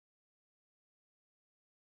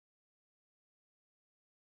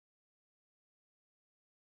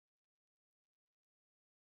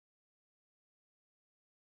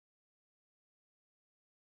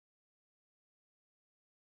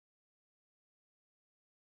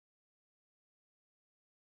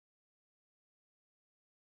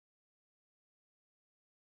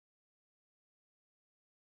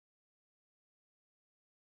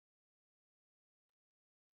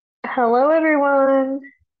Hello, everyone.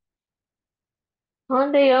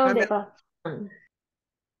 Onde, I'm onde, at, Boston.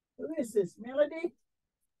 Who is this, Melody?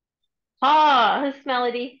 Ah, this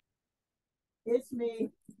Melody. It's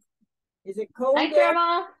me. Is it cold Hi, there?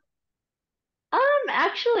 Grandma.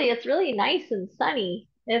 Actually, it's really nice and sunny.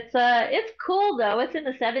 It's cool though. It's in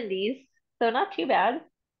the 70s, so not too bad.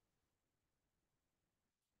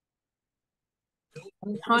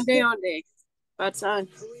 Hyundai on day. That's on.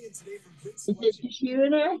 Is it just you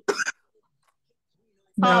in there?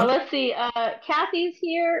 No. Let's see. Kathy's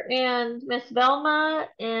here and Miss Velma,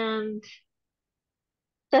 and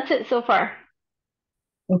that's it so far.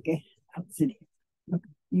 Okay. I'm sitting. Okay.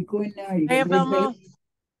 You go in now. You Hey, get ready. Velma.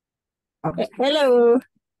 Okay. Hello.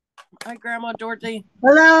 Hi, Grandma Dorothy.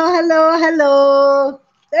 Hello.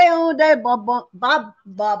 Stay on there, Bob. Bob.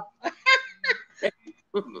 Bob.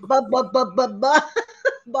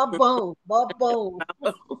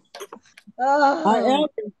 Our,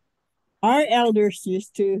 our elders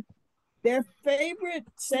used to, their favorite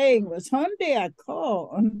saying was, Hyundai I call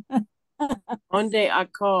on. Hyundai I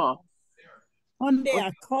call. Hyundai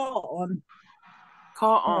I call on.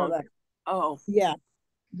 Call on. Like, Oh. yeah.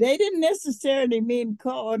 They didn't necessarily mean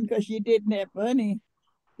call on because you didn't have money.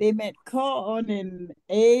 They meant call on in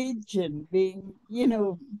age and being,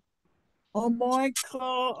 oh boy,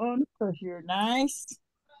 call on because you're nice,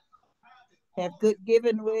 have good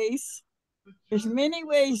giving ways. There's many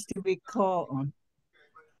ways to be called on.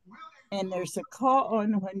 And there's a call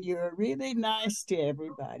on when you're really nice to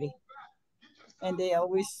everybody. And they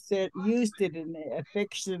always used it in an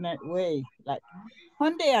affectionate way. Like,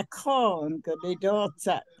 one day I called because they don't.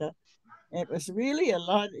 It was really a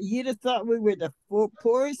lot. You'd have thought we were the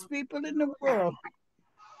poorest people in the world.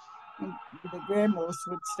 And the grandmas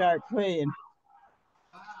would start playing.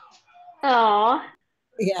 Oh,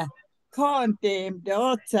 Yeah. Calling them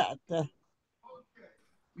daughter.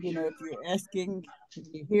 If you're asking,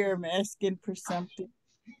 you hear them asking for something.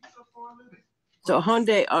 So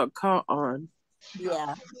Hyundai I call on.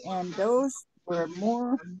 Yeah. And those were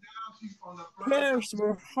more, prayers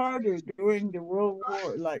were harder during the World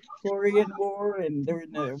War, like Korean War and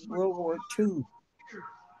during the World War II.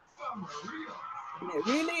 And it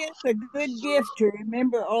really is a good gift to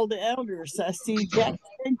remember all the elders. I see Jack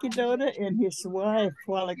Sankadota and his wife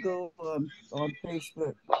a while ago on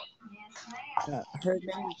Facebook. Her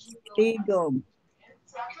name is Kegum.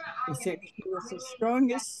 He said she was the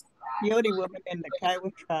strongest Coyote woman in the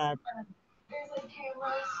Kiowa tribe.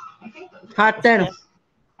 Hot then.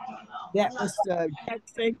 That was Jack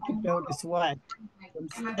Sankadota's wife from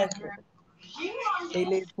Stanford. They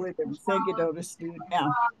live with him. Sankadota's do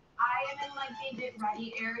now.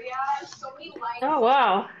 oh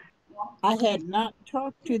wow. I had not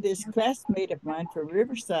talked to this classmate of mine from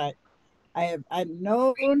Riverside. I have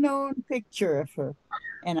no known picture of her,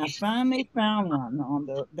 and I finally found one on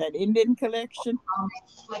that Indian collection.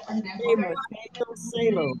 Her name was Hazel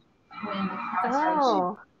Salo,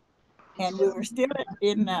 Oh, and we were still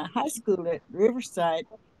in high school at Riverside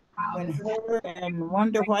when her and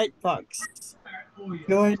Wanda White Fox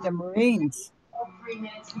joined the Marines.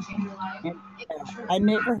 And I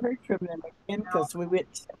never heard from them again because we went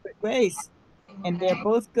separate ways. And they're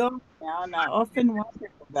both gone now, and I often wonder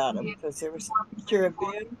about them because there was a picture of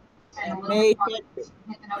them and May Hedrick. Those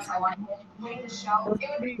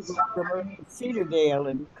three were from Cedardale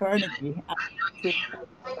and Carnegie.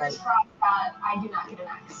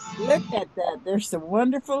 Look at that. There's some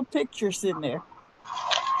wonderful pictures in there.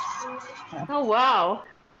 oh wow.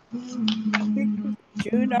 Pictures of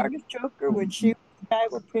June Artichoker when she was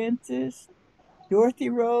Kiowa Princess, Dorothy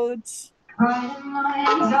Rhodes.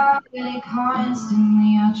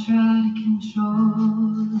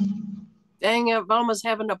 Dang it, Velma's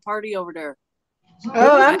having a party over there.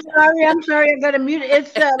 Oh, I'm sorry. I got to mute it.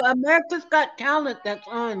 It's America's Got Talent that's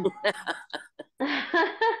on.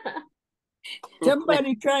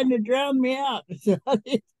 Somebody trying to drown me out.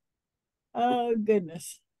 Oh,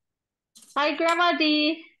 goodness. Hi, Grandma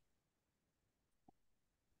D.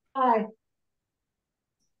 Hi.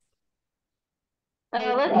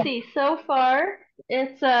 Let's see. So far,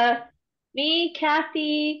 it's me,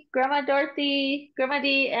 Kathy, Grandma Dorothy, Grandma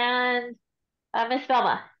D, and Miss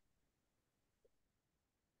Velma.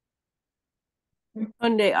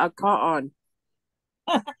 Hyundai I call on.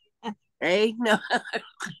 Hey, no.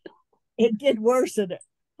 It did worse than it.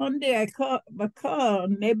 One day I called my car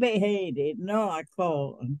and they behaved. No, I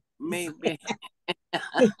called. Maybe.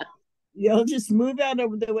 Y'all just move out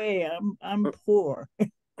of the way. I'm poor.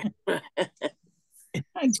 My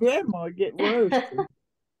grandma get worse.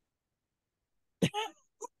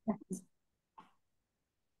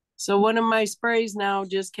 So one of my sprays now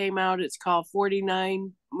just came out. It's called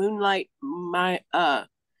 49 Moonlight Mile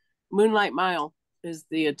is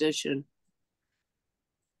the addition.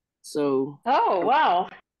 So Oh, wow.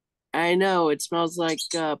 I know it smells like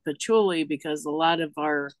patchouli because a lot of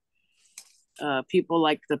our people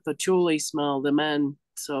like the patchouli smell, the men.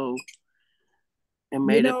 So I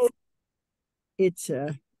made it.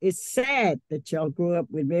 It's sad that y'all grew up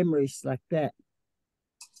with memories like that.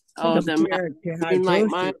 Oh, the Compared to Moonlight hydrosis.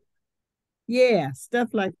 Mile. Yeah,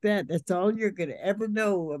 stuff like that. That's all you're going to ever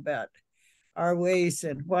know about our ways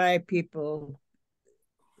and why people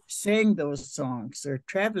sing those songs or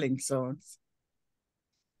traveling songs.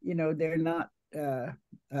 You know, they're not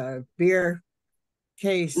beer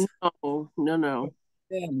case. No. Them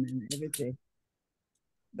and everything.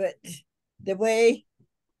 But the way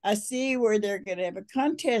I see where they're going to have a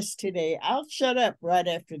contest today, I'll shut up right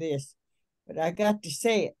after this, but I got to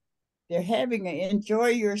say it. They're having an enjoy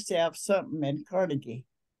yourself something in Carnegie.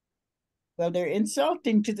 Well, they're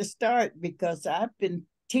insulting to the start because I've been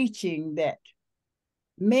teaching that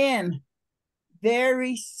men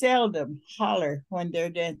very seldom holler when they're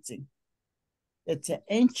dancing. It's an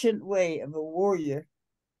ancient way of a warrior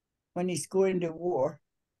when he's going to war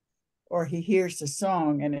or he hears a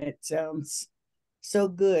song and it sounds so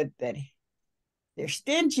good that they're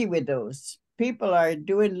stingy with those. People are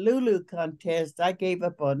doing Lulu contests. I gave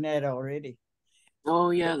up on that already.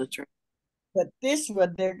 Oh, yeah, that's right. But this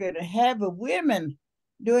one, they're going to have a women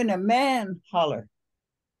doing a man holler.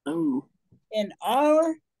 Oh. In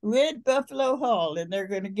our Red Buffalo Hall, and they're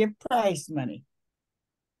going to give prize money.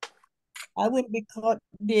 I wouldn't be caught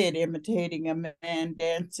dead imitating a man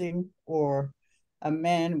dancing or a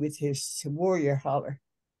man with his warrior holler.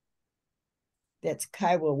 That's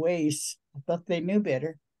Kiowa ways. I thought they knew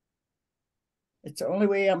better. It's the only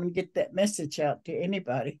way I'm going to get that message out to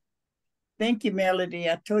anybody. Thank you, Melody.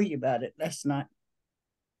 I told you about it last night.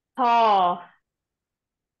 Oh,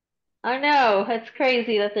 I know. It's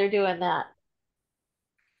crazy that they're doing that.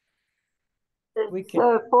 We can,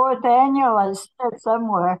 The fourth annual is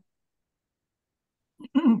somewhere.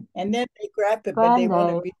 and then they grab it, but they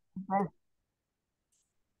want to Sunday.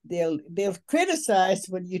 be. They'll criticize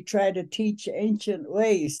when you try to teach ancient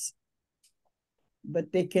ways,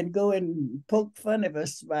 but they can go and poke fun of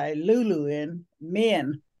us by Lulu and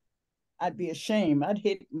men. I'd be ashamed. I'd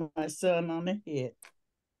hit my son on the head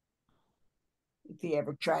if he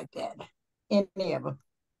ever tried that. Any of them.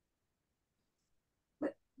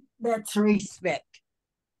 But that's respect.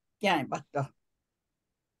 Yeah, but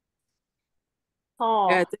Oh,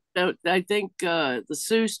 Yeah, I think the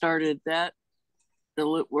Sioux started that,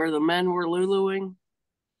 where the men were Luluing.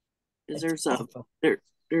 There's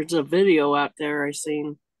a video out there I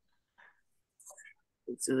seen.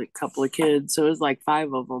 It's a couple of kids, so it was like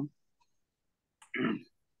 5 of them.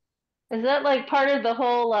 is that like part of the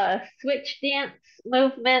whole switch dance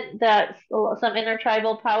movement that some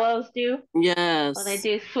intertribal powwows do? Yes. When they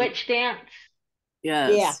do switch dance?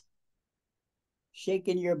 Yes. Yeah.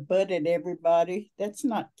 Shaking your butt at everybody. That's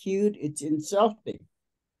not cute. It's insulting.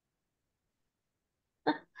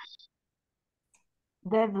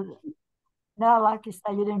 No, like you say,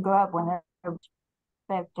 you didn't grow up when there was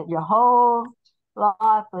respect. Your whole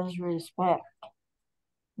life was respect.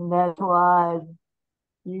 And that's why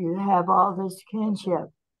you have all this kinship.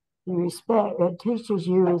 You respect, it teaches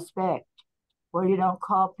you respect. Where you don't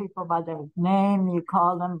call people by their name, you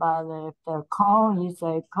call them by if they're Kon, you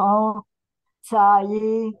say Kon,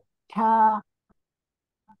 Sayi, Ta,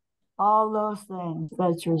 all those things.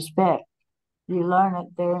 That's respect. You learn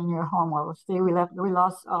it there in your home. Well, see, we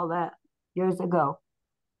lost all that years ago.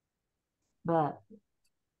 But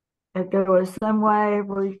if there was some way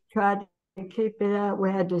we tried to keep it up,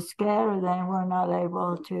 we had to scatter, then we're not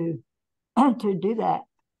able to to do that.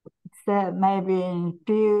 Except maybe in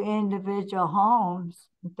few individual homes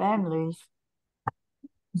and families.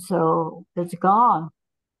 So it's gone.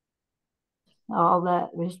 All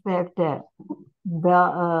that respect that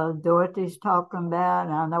Dorothy's talking about,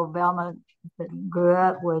 and I know Velma grew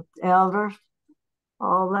up with elders.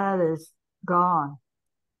 All that is gone.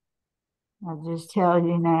 I just tell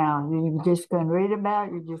you now, you're just going to read about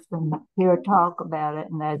it, you're just going to hear talk about it,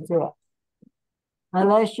 and that's it.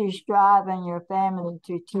 Unless you strive in your family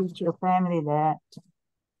to teach your family that.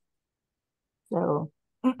 So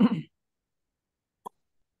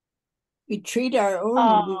we treat our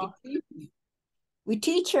own, we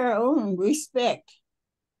teach our own respect.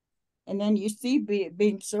 And then you see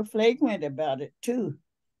being so flagrant about it too.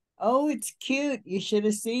 Oh, it's cute. You should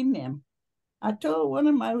have seen them. I told one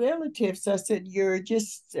of my relatives, I said, you're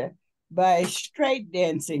just by straight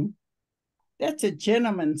dancing. That's a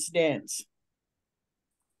gentleman's dance.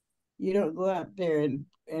 You don't go out there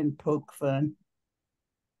and poke fun.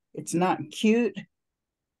 It's not cute.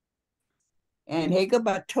 And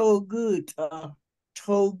Hegaba Togu,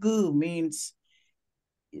 Togu means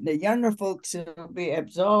the younger folks will be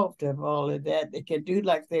absolved of all of that. They can do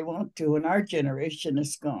like they want to when our generation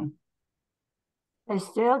is gone. They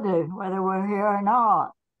still do, whether we're here or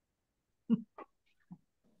not.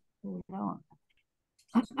 They don't.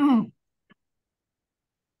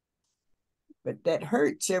 But that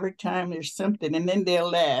hurts every time there's something, and then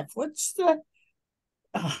they'll laugh. What's the...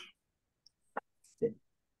 It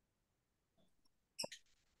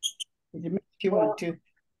makes you want to...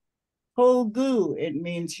 Togu, it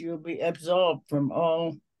means you'll be absolved from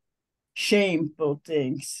all shameful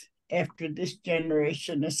things after this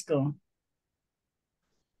generation is gone.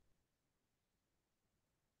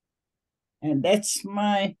 And that's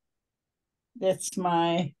my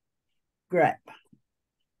gripe.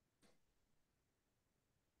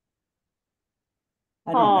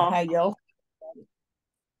 I don't know how y'all.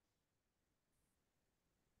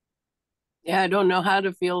 Yeah, I don't know how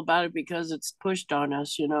to feel about it because it's pushed on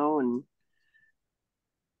us, you know, and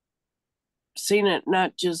seen it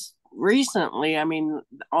not just recently. I mean,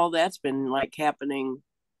 all that's been like happening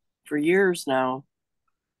for years now.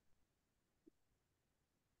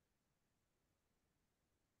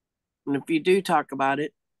 And if you do talk about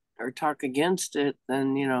it or talk against it,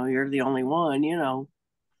 then, you know, you're the only one, you know.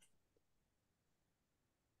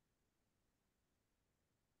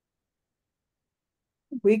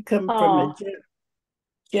 We come from a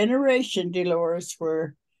generation, Dolores,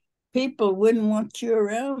 where people wouldn't want you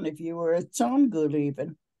around if you were a Tsongool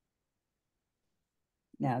even.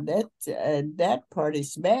 Now that part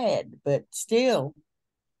is bad, but still,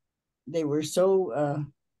 they were so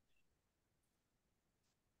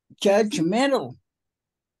judgmental.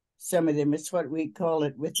 Some of them, it's what we call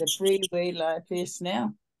it with the freeway life is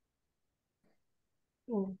now.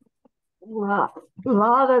 Well, a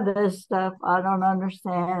lot of this stuff I don't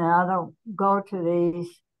understand. I don't go to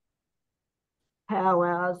these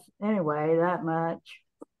powwows anyway that much.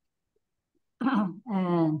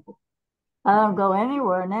 And I don't go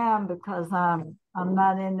anywhere now because I'm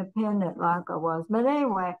not independent like I was. But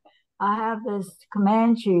anyway, I have this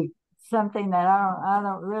Comanche, something that I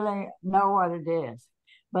don't really know what it is.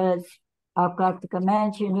 But I've got the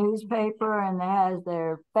Comanche newspaper, and it has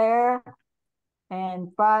their fair.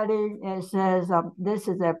 And Friday it says this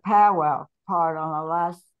is their powwow part on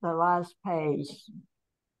the last page.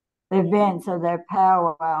 The events of their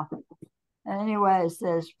powwow. Anyway, it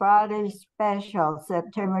says Friday special,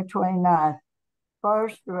 September 29th.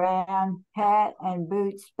 First round hat and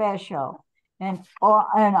boot special. In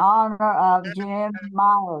honor of Jim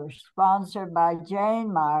Myers, sponsored by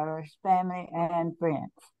Jane Myers, family and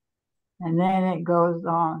friends. And then it goes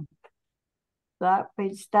on.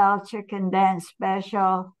 Blackfeet style chicken dance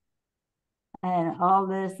special and all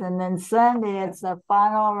this. And then Sunday, it's the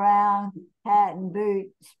final round hat and boot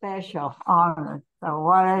special honor. So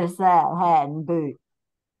what is that, hat and boot?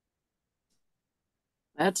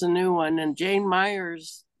 That's a new one. And Jane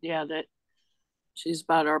Myers, yeah, that she's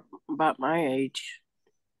about my age.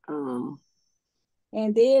 And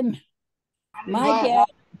then my dad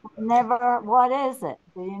never. What is it?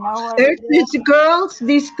 Do you know what There's it is?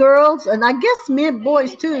 these girls, and I guess men,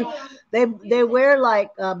 boys too. They wear like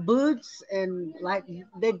boots and like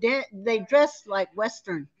they dress like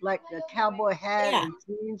Western, like a cowboy hat and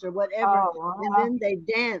jeans or whatever, and then they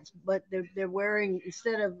dance. But they're wearing,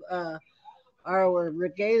 instead of our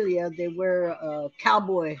regalia, they wear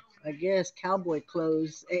cowboy, I guess, cowboy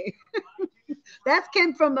clothes. That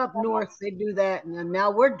came from up north. They do that, and then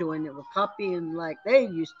now we're doing it. We're copying like they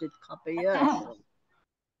used to copy us.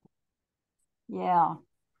 Yeah.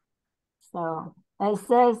 So it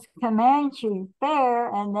says Comanche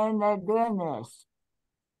Fair, and then they're doing this.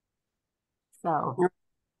 So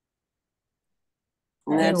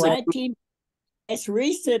And that's as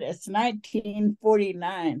recent as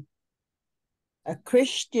 1949. A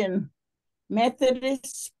Christian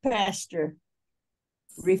Methodist pastor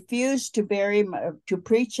refused to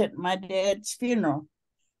preach at my dad's funeral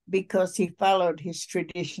because he followed his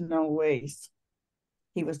traditional ways.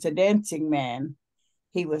 He was a dancing man.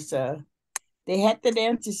 They had the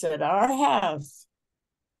dances at our house.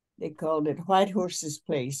 They called it White Horse's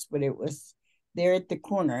Place, but it was there at the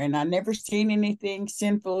corner. And I never seen anything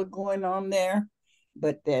sinful going on there.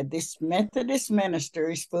 But this Methodist minister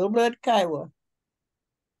is full-blood Kiowa,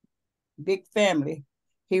 big family.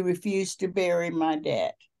 He refused to bury my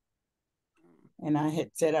dad. And I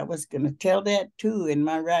had said I was going to tell that too in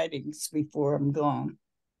my writings before I'm gone.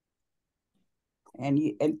 And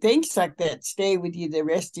things like that stay with you the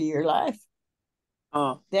rest of your life.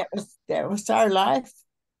 Oh, That was our life.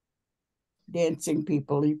 dancing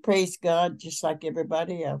people. You praise God just like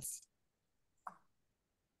everybody else.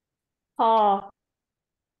 Oh,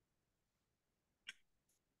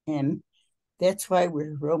 And that's why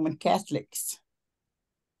we're Roman Catholics.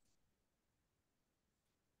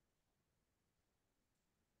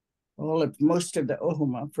 Most of the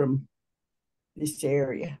Ohuma from this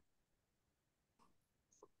area.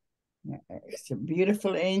 It's a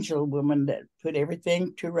beautiful angel woman that put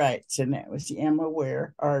everything to rights, and that was Emma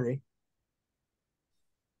Ware Ari.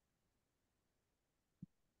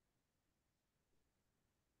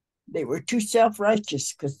 They were too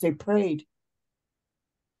self-righteous because they prayed.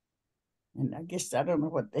 And I guess I don't know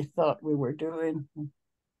what they thought we were doing.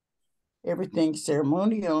 Everything's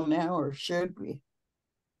ceremonial now, or should we?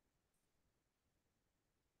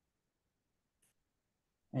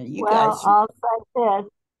 And you guys. I'll say this: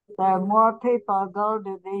 there are more people go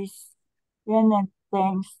to these Indian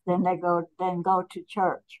things than go to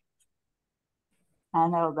church. I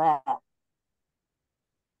know that.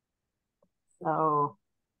 So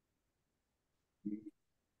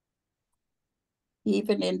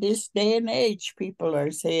even in this day and age, people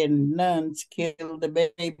are saying nuns kill the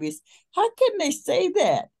babies. How can they say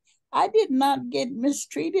that? I did not get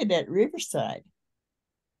mistreated at Riverside.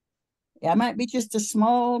 I might be just a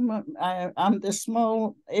small, I'm the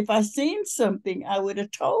small, if I seen something, I would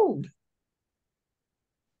have told.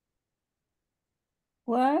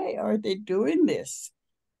 Why are they doing this?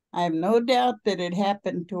 I have no doubt that it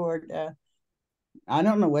happened toward, I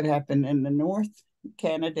don't know what happened in the North,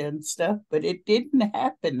 Canada and stuff, but it didn't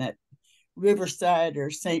happen at Riverside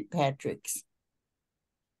or St. Patrick's.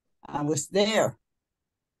 I was there.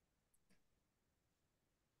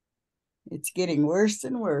 It's getting worse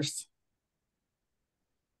and worse.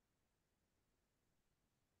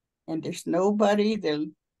 And there's nobody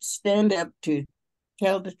that'll stand up to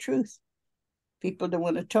tell the truth. People don't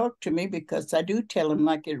want to talk to me because I do tell them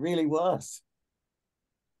like it really was.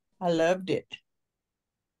 I loved it.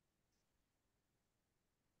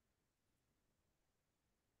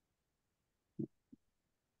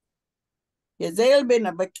 Yazel bin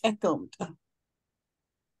a bakekumt.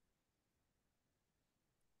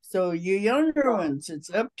 So you younger ones,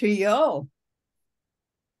 it's up to y'all.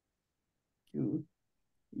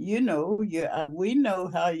 We know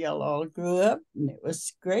how y'all all grew up, and it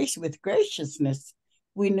was with graciousness.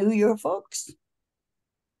 We knew your folks.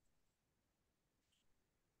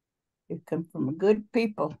 You come from good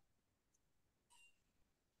people.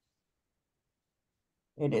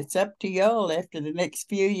 And it's up to y'all after the next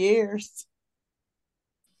few years.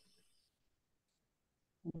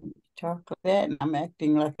 Talk like that, and I'm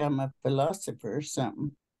acting like I'm a philosopher or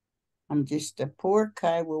something. I'm just a poor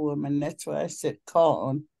Kiowa woman. That's why I said call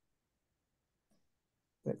on.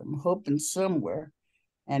 But I'm hoping somewhere.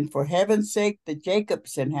 And for heaven's sake, the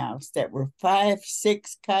Jacobson house, that were 5,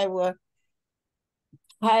 6 Kiowas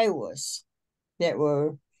that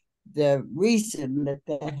were the reason that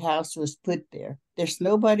that house was put there. There's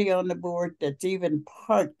nobody on the board that's even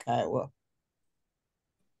part Kiowa.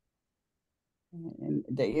 And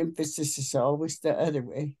the emphasis is always the other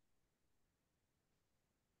way.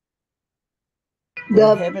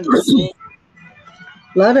 For heaven's sake.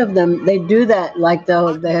 A lot of them, they do that. Like they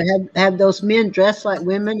have those men dress like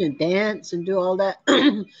women and dance and do all that.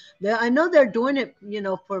 I know they're doing it,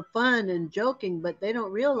 for fun and joking, but they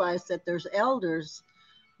don't realize that there's elders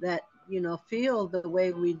that feel the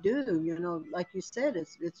way we do. Like you said,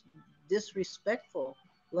 it's disrespectful,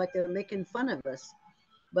 like they're making fun of us.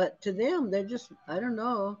 But to them, they're just, I don't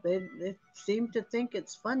know, they seem to think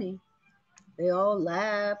it's funny. They all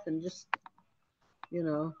laugh and just,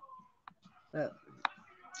 but I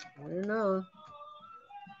don't know.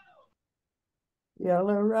 Y'all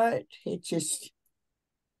are right. It's just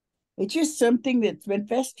something that's been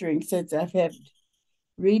festering since I've had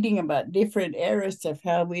reading about different eras of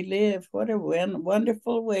how we live. What a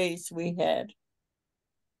wonderful ways we had.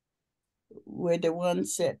 We're the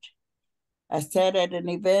ones that I sat at an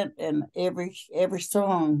event and every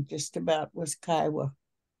song just about was Kiowa.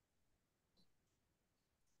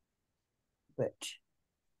 But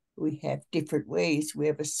we have different ways. We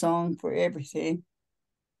have a song for everything.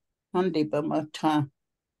 Hundi Bamata.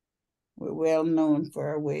 We're well known for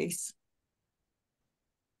our ways.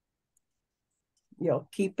 Y'all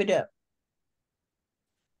keep it up.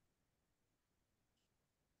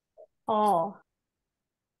 oh.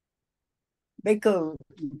 Because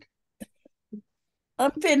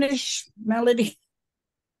I'm finished, Melody.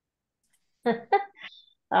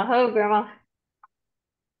 Aho, Grandma.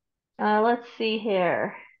 Let's see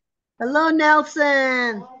here. Hello,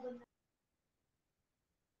 Nelson.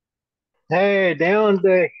 Hey, down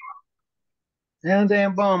there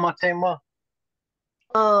and bomb, I tell you what.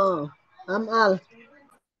 Oh, I'm Al.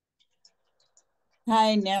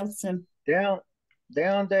 Hi, Nelson. De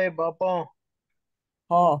onde, Papa?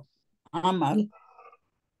 Oh, I'm Al.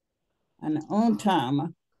 An on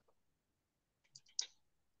time.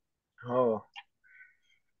 Oh.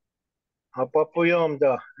 Hapapuyom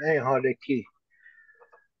da. Hey, Hadeki.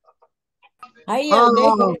 Hi,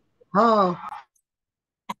 Oh, oh.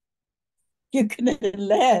 you can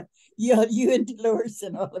laugh. You and Dolores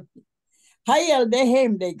and all of you. Hi,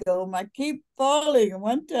 they go. I keep falling.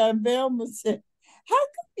 One time, Velma said, "How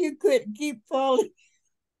come you couldn't keep falling?"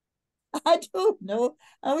 I don't know.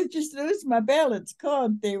 I would just lose my balance,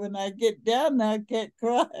 can't they? When I get down, I can't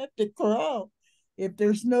crawl. I have to crawl if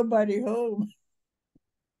there's nobody home.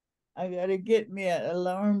 I gotta get me an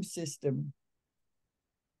alarm system.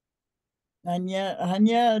 Anya,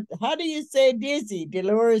 how do you say dizzy,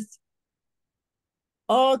 Dolores?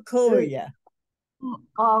 Oh, Koya.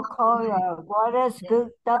 Oh, Koya, what is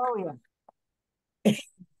good Doya?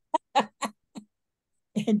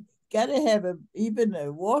 And gotta have even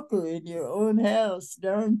a walker in your own house,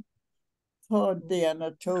 darn Conte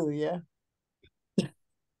Anatolia.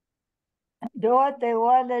 Dorothy,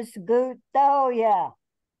 what is good Doya?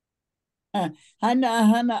 Hana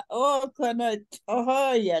kana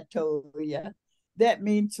toya toya. That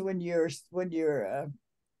means when you're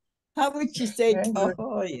how would you say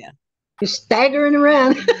toya? You're staggering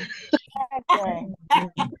around.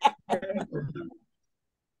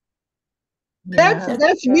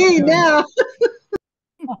 That's me now.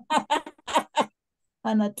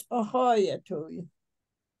 Hana toya toya.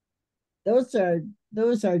 Those are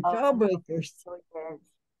jawbreakers.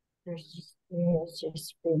 There's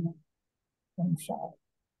just been inside.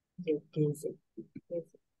 You're dizzy.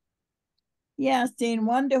 Yeah, seen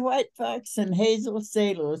Wonder White Fox and Hazel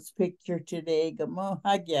Salo's picture today.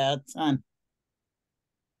 Gamohagyatsan.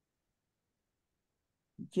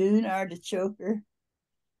 June Artichoker,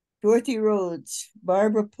 Dorothy Rhodes,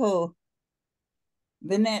 Barbara Poe,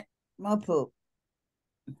 Vinette Mopo.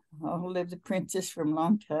 All lived the princess from a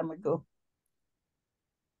long time ago.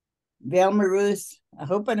 Velma Ruth, I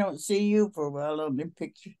hope I don't see you for a while on the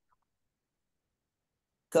picture.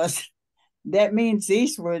 Because that means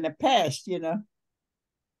these were in the past, you know.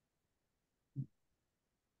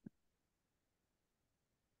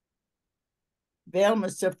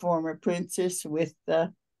 Velma's a former princess with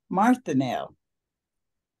Martha now.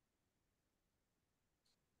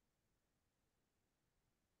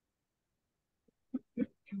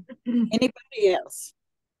 Anybody else?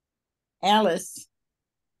 Alice.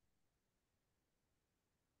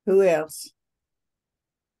 Who else?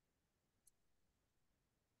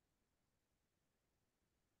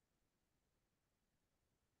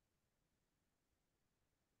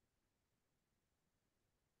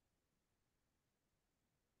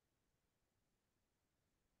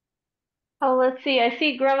 Oh, let's see. I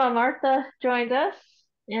see Grandma Martha joined us.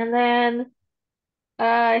 And then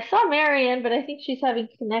I saw Marion, but I think she's having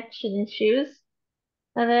connection issues.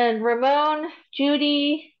 And then Ramon,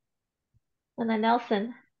 Judy, and then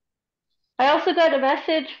Nelson. I also got a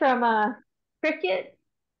message from Cricket.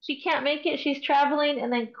 She can't make it. She's traveling.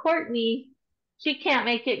 And then Courtney, she can't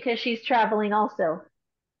make it because she's traveling also.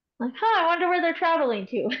 Like, I wonder where they're traveling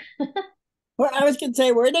to. Well, I was going to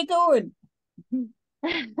say, where are they going?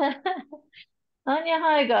 Anya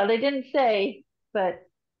Haiga, they didn't say, but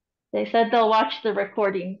they said they'll watch the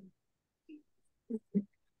recording.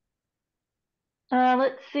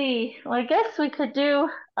 Let's see. Well, I guess we could do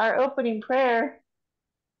our opening prayer.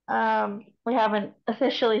 We haven't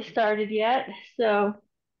officially started yet, so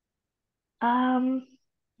let's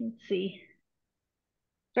see.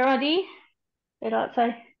 Geraldine, right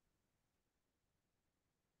outside.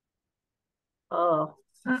 Oh.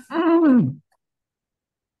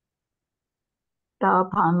 Ta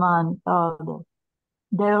paman ta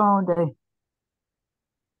de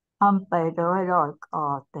hampe đôi đôi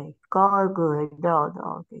cò thì có người đò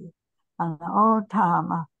đò thì anh ô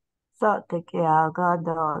tham à sợ thì kia có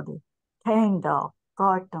đò thì thêm đò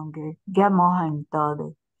có trong cái game hành đò thì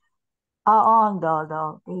on đò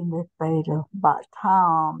đò cái này phải rồi bà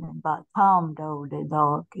tham đò để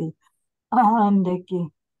đò cái anh để cái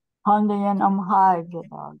hắn để anh hai cái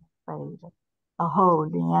đò phải rồi à hồ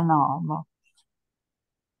để anh mà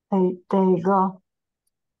thì go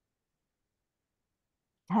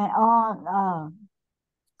hay on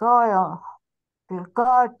có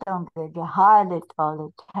có trong cái hai để đò để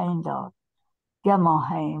thêm đò game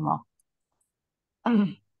hành mà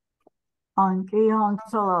on cái on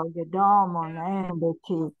solo cái đó mà em để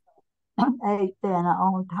chị ấy tên là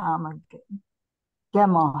on tham cái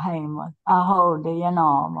mà hay mà à hồ để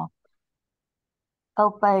nó mà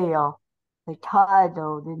tao bay cái thái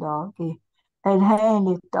độ đi đó cái anh hay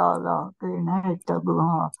đi đó cái này tao cũng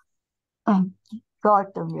họ có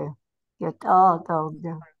tao nhỉ cái tao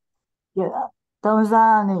cái tao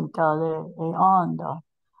ra này tao để cái on đó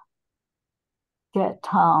cái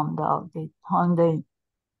tham đó cái thằng đấy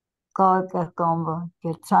có cái công việc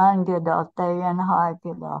cái sang cái đó tay anh hai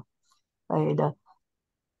cái đó vậy đó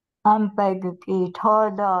anh phải cái thọ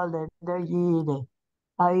đó để gì đấy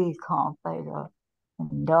ai không phải đó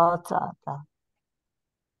đó ta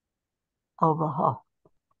overhaul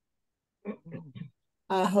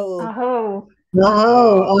Aho. Aho.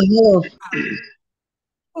 Oh, oh.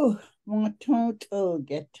 Oh, my tongue to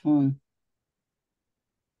get on.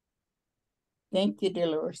 Thank you,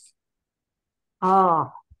 Dolores.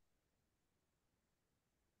 oh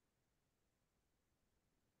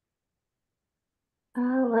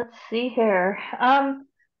Let's see here.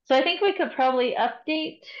 So I think we could probably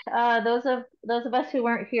update those of us who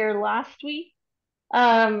weren't here last week.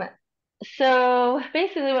 So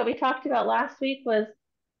basically what we talked about last week was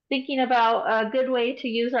thinking about a good way to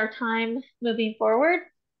use our time moving forward.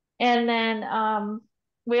 And then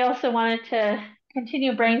we also wanted to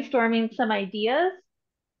continue brainstorming some ideas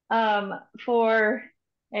for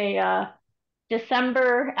a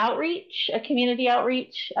December outreach, a community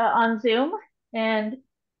outreach on Zoom. And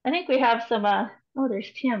I think we have some, oh,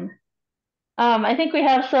 there's Tim. I think we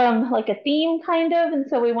have some like a theme kind of, and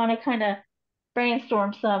so we want to kind of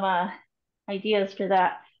brainstorm some ideas for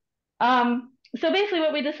that. So basically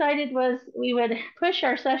what we decided was we would push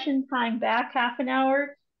our session time back half an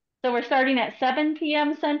hour. So we're starting at 7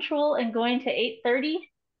 p.m. Central and going to 8:30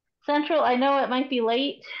 Central. I know it might be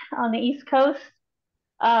late on the East Coast.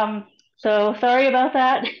 So sorry about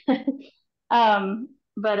that.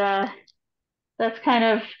 But that's kind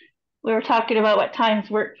of, we were talking about what times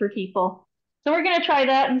work for people. So we're gonna try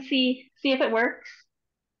that and see if it works.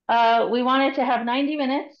 We wanted to have 90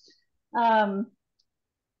 minutes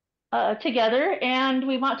together, and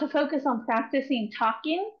we want to focus on practicing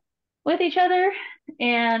talking with each other,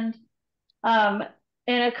 and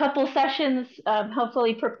in a couple sessions,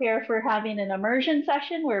 hopefully prepare for having an immersion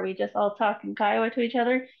session where we just all talk in Kiowa to each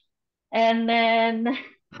other. And then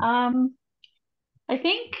I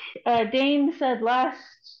think Dane said last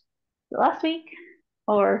week,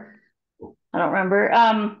 or I don't remember.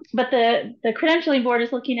 But the credentialing board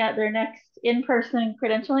is looking at their next in-person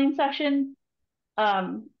credentialing session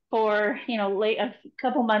for late a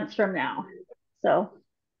couple months from now. So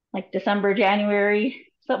like December, January,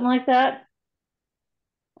 something like that.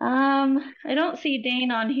 I don't see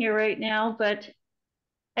Dane on here right now, but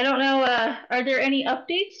I don't know. Are there any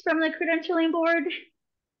updates from the credentialing board?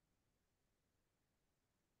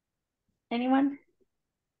 Anyone?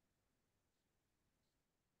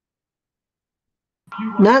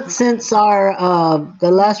 Not since our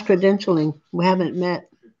the last credentialing. We haven't met.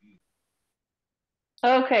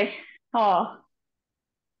 Okay. Oh.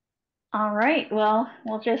 All right. Well,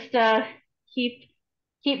 we'll just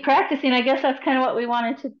keep practicing. I guess that's kind of what we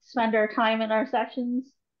wanted to spend our time in our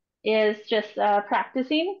sessions, is just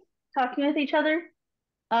practicing talking with each other.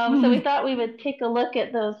 So we thought we would take a look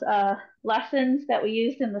at those lessons that we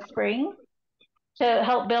used in the spring to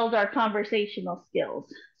help build our conversational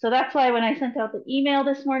skills. So that's why when I sent out the email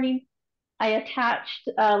this morning, I attached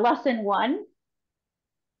lesson 1.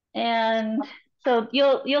 And so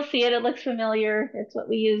you'll see it. It looks familiar. It's what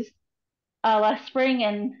we used last spring,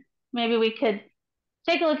 and maybe we could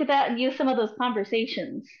take a look at that and use some of those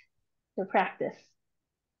conversations to practice.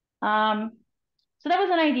 So that was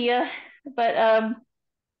an idea, but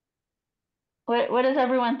what does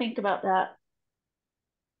everyone think about that?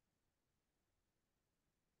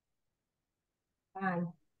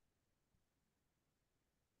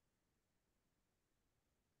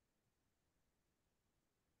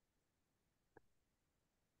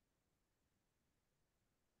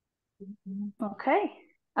 Okay.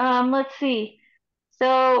 Let's see.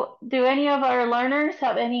 So do any of our learners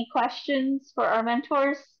have any questions for our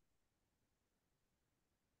mentors?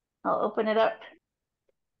 I'll open it up.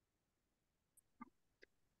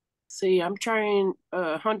 See, I'm trying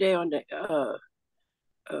Hyundai on the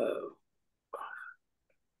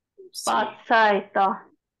Batsaito.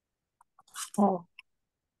 oh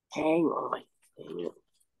hang on. Dang it.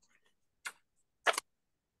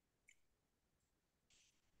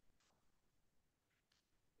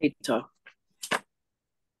 Ito.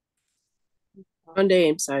 Hyundai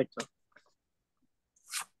inside.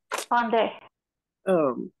 Hyundai.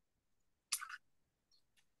 Um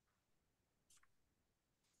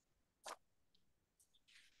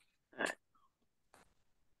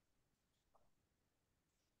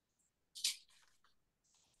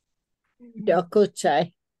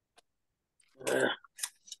Dokuchai.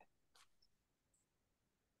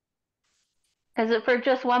 Is it for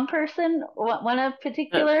just one person, one a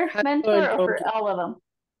particular mentor, or for all of them?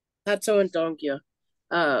 Hatso and Donkia.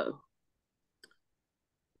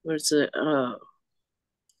 What's it?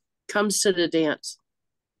 Comes to the dance.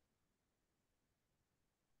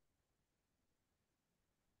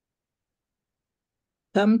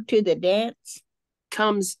 Come to the dance.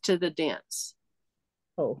 Comes to the dance.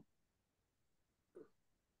 Oh.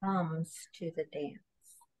 Comes to the dance.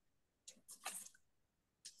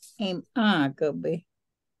 Could be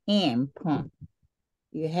pump.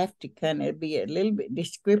 You have to kind of be a little bit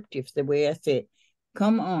descriptive the way I said,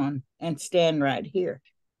 come on and stand right here.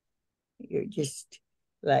 You're just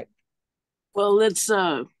like. Well, it's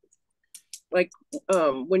like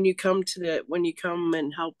when you come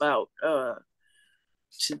and help out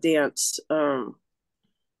to dance, I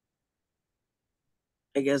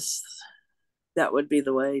guess that would be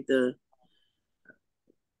the way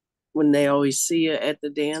when they always see you at the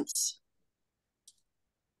dance.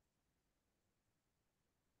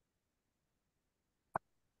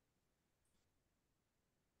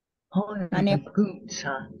 Anem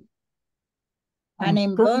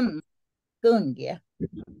Gungia.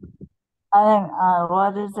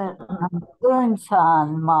 What is it?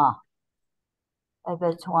 Gunsan ma. If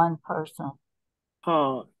it's one person.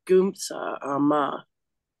 Oh, Gumsa ama.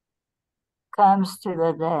 Comes to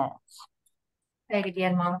the dance. Say it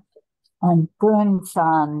again, Mom. And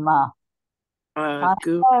Gunsan ma.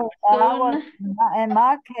 In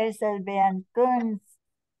my case, it'd be in Gun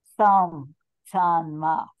Song San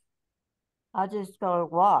Ma. I just go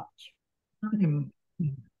watch.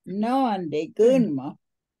 No, on the Gunma.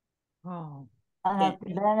 Oh. And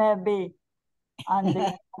then it'd be on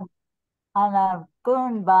the on a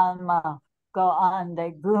Gunbanma, go on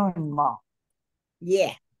the Gunma.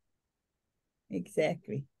 Yeah,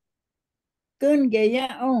 exactly.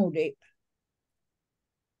 Gunga owned it.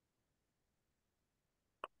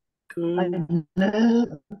 Gunde.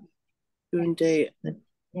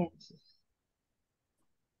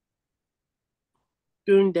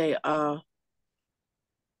 Gunde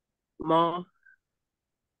ma.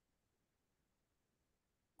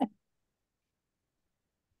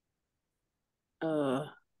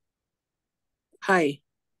 Hi.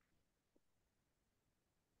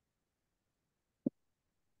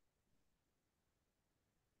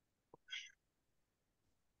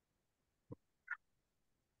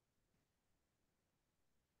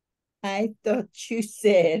 I thought you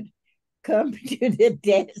said, come to the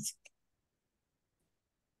desk.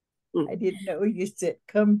 I didn't know you said,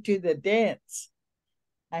 come to the dance.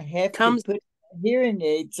 I have to put hearing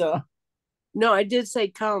aids on. No, I did say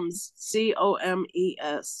comes,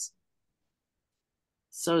 COMES.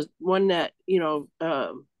 So one that,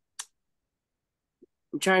 I'm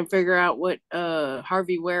trying to figure out what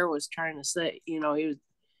Harvey Ware was trying to say. He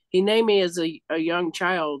named me as a young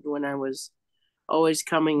child when I was always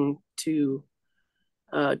coming to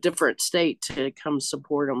a different state to come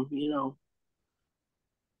support him,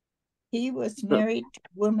 He was married to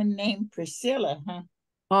a woman named Priscilla, huh?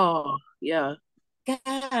 Oh, yeah.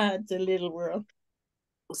 God's a little world.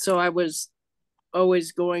 So I was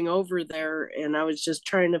always going over there and I was just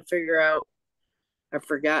trying to figure out, I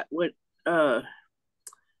forgot what,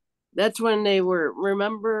 that's when they were,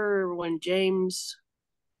 remember when James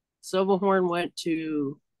Silverhorn went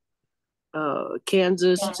to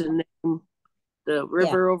Kansas to name the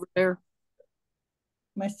river over there?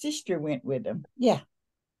 My sister went with him. Yeah.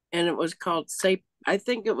 And it was called I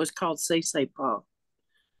think it was called Say Paul,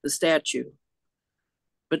 the statue.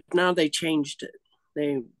 But now they changed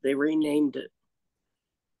it. They renamed it.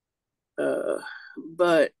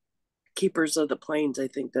 But Keepers of the Plains, I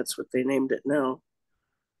think that's what they named it now.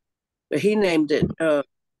 But he named it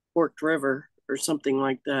Forked River or something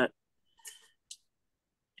like that.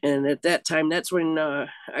 And at that time, that's when I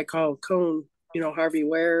called Cone, Harvey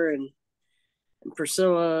Ware and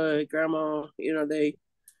Priscilla, Grandma, they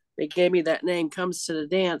gave me that name, Comes to the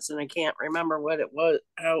Dance, and I can't remember what it was,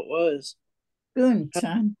 how it was.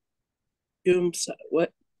 Gunsan.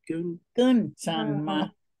 What? Gunsan ma.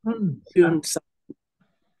 Gunsan.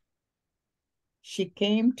 She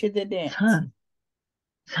came to the dance.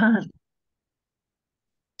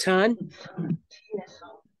 Tan.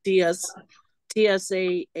 TSAHN.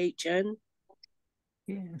 TSAN.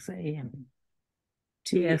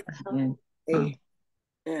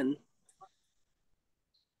 TSAN.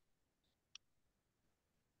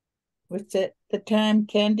 Was that the time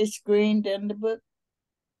Candace Green done the book?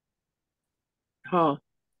 Huh.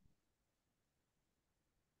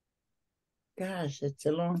 Gosh, it's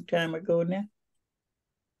a long time ago now.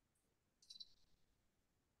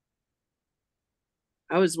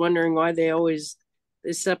 I was wondering why they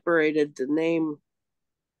separated the name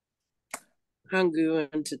Hangu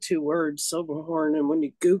into two words, Silverhorn, and when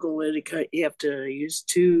you Google it, you have to use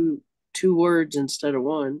two words instead of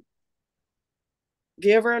one. Do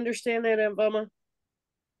you ever understand that, Bama?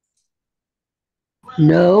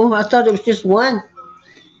 No, I thought it was just one.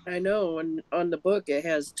 I know, and on the book it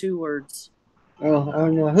has two words. Oh, I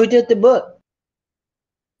don't know. Who did the book?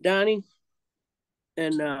 Donnie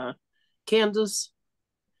and Candace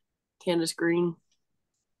Green.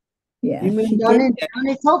 Yeah, You she mean did.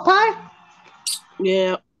 Donnie Topai?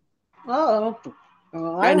 Yeah, Oh,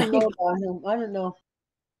 I I don't know know. about him. I don't know.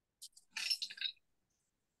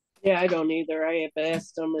 Yeah, I don't either. I have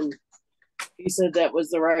asked him, and he said that was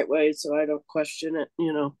the right way, so I don't question it.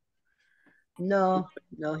 No,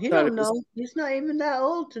 he Thought don't it was. know. He's not even that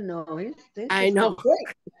old to know. He's I just a know. great.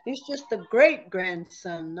 He's just a great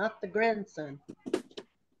grandson, not the grandson.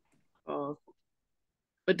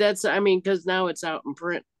 But that's, I mean, because now it's out in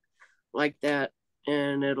print like that,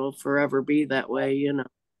 and it'll forever be that way.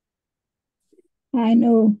 I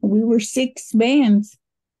know we were 6 bands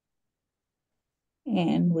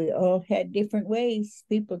and we all had different ways.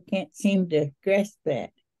 People can't seem to grasp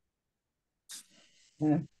that.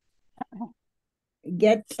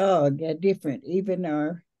 Get different. Even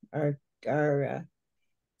our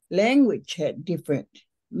language had different.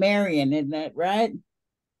 Marion, isn't that right?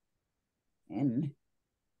 And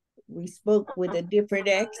we spoke with a different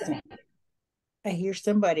accent. I hear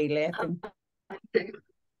somebody laughing.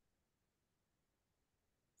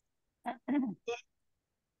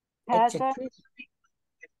 Catherine,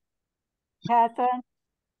 Catherine,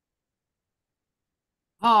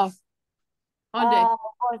 Oh, Hyundai.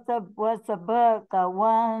 what's the book?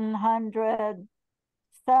 100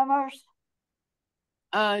 Summers?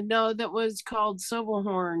 No, that was called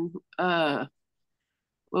Silverhorn. What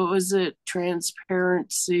was it?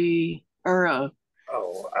 Transparency or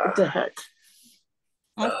what the heck?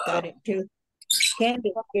 I've got it too.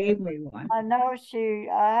 Candace gave me one. I know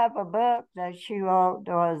I have a book that she wrote.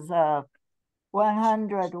 There was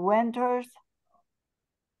 100 Winters.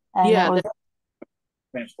 And Yeah, it was,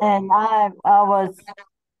 and I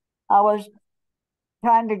was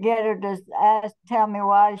trying to get her to tell me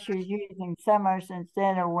why she was using summers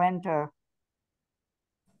instead of winter.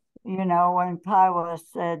 When Kiowa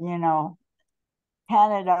said,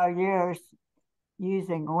 counted our years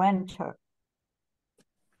using winter.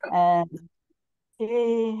 And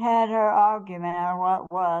she had her argument on what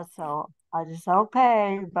it was, so I just,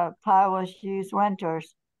 okay, but Kiowa's used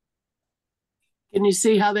winters. Can you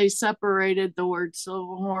see how they separated the word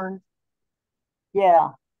Silverhorn? Yeah.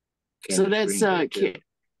 So that's No,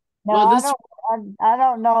 well, I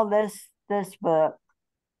don't know this book.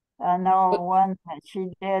 I know one that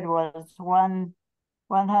she did was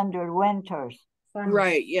 100 Winters.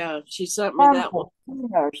 Right, yeah. She sent me that one.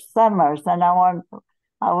 Summers, and I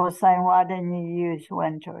was saying, why didn't you use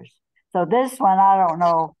Winters? So this one I don't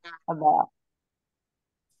know about.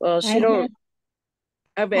 Well,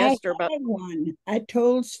 I've asked her about one. I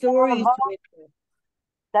told stories with her.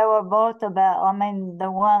 They were both about,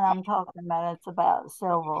 the one I'm talking about, it's about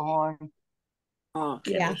Silverhorn. Oh,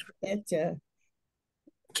 yeah, that's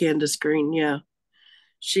Candace Green, yeah.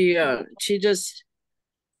 She just,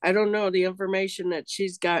 I don't know the information that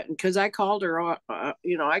she's gotten because I called her,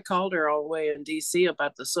 I called her all the way in DC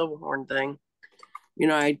about the Silverhorn thing.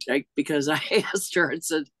 Because I asked her and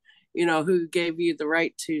said, who gave you the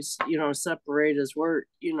right to, separate his word,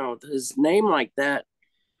 his name like that.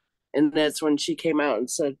 And that's when she came out and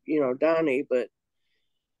said, Donnie, but,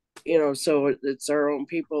 so it's our own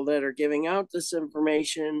people that are giving out this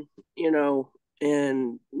information,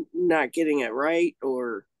 and not getting it right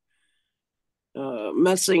or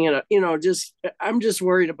messing it up, I'm just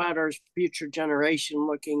worried about our future generation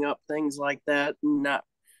looking up things like that and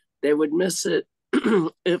they would miss it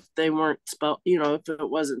if they weren't spelled, if it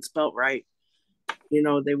wasn't spelled right, they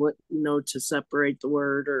wouldn't know to separate the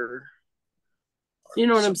word or, you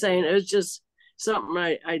know what I'm saying? It was just something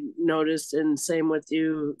I noticed, and same with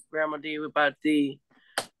you, Grandma D, about the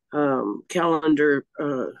calendar,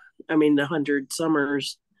 the 100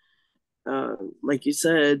 summers. Like you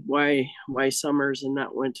said, why summers and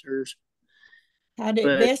not winters? How did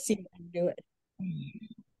Bessie do it?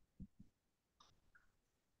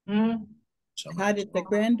 How did the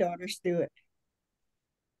granddaughters do it?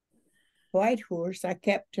 White Horse, I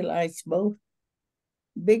capitalized both.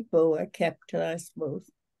 Big Bow, I capitalized both.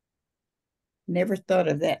 Never thought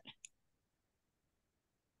of that.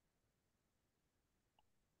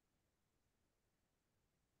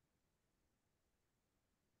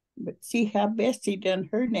 But see how Bessie done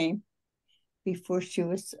her name before she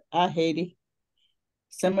was Haiti.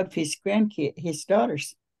 some of his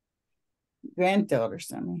granddaughters,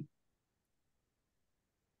 I mean.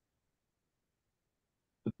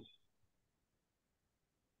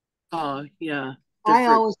 Oh, yeah. I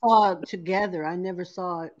always saw it together. I never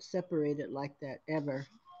saw it separated like that ever.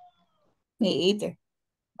 Me either.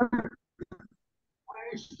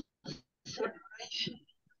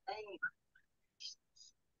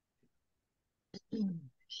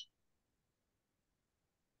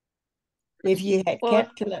 If you had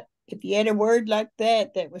if you had a word like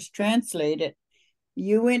that was translated,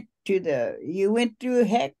 you went through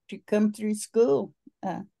heck to come through school,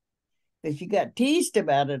 because you got teased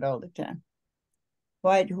about it all the time.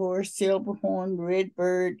 White horse, silverhorn,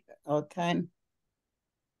 redbird, all kind.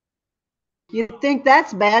 You think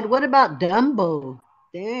that's bad? What about Dumbo?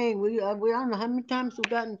 Dang, we don't know how many times we've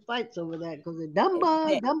gotten fights over that because of Dumbo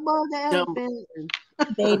the elephant.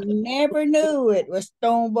 They never knew it was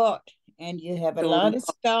Stonebot, and you have a lot of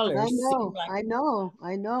scholars. I know.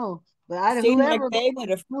 But Whoever came up, they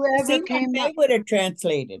would have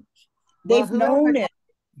translated. They've known it.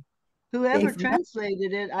 Whoever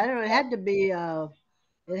translated it, I don't know. It had to be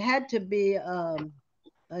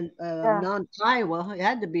non-Kiowa. It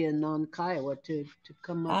had to be a non-Kiowa to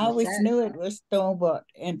come up. I always knew it was Stonebot,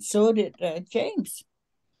 and so did James,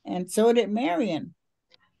 and so did Marion.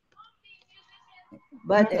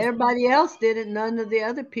 But everybody else didn't. None of the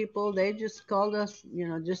other people. They just called us,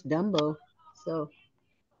 just Dumbo. So,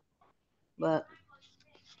 but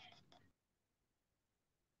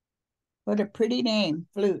what a pretty name,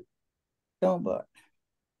 Flute, Stonebot.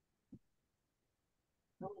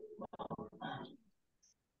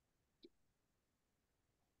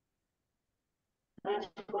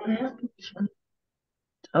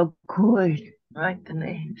 Oh, good. Write the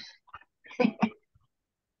names.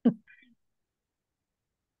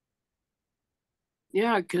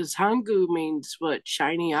 Yeah, because Hangu means what?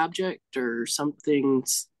 Shiny object or something,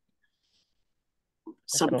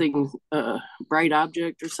 bright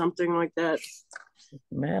object or something like that.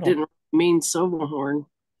 Metal. Didn't mean silverhorn,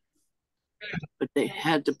 but they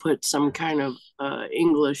had to put some kind of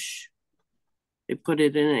English. They put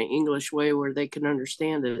it in an English way where they can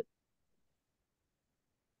understand it.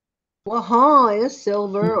 Well, is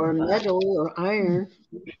silver or metal or iron.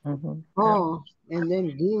 And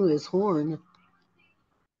then gu is horn.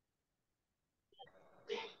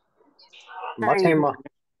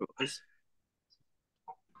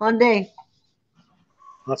 Hyundai.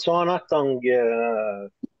 That's on I tongue.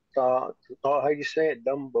 How you say it?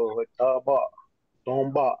 Dumbo. Tombot.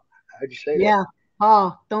 How'd you say that? Yeah.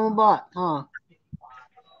 Tombot.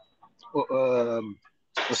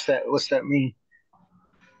 What's that mean?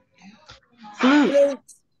 Flute.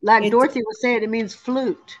 Like Dorothy was saying, it means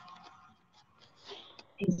flute.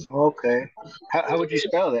 Okay. How would you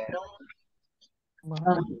spell that?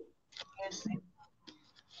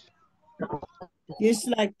 Just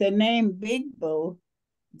like the name Big Bow,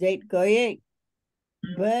 Date Goyek.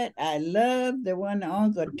 But I love the one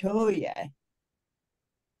on Gotoya.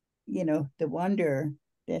 The Wanderer.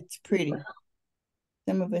 That's pretty.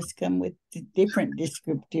 Some of us come with different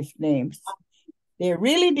descriptive names. They're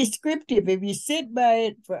really descriptive. If you sit by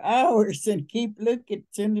it for hours and keep looking,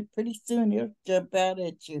 pretty soon it'll jump out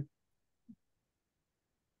at you.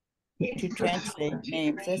 To translate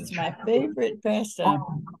names. That's my favorite pastime.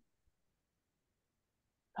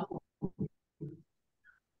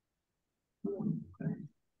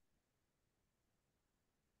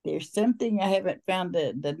 There's something I haven't found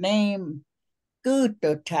the name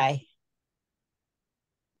Gutotai.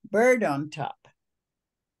 Bird on top.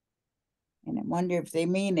 And I wonder if they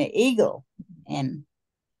mean an eagle. And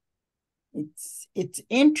it's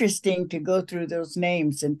interesting to go through those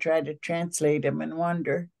names and try to translate them and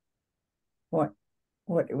wonder what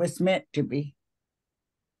it was meant to be.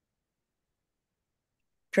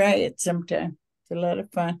 Try it sometime. It's a lot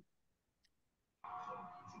of fun.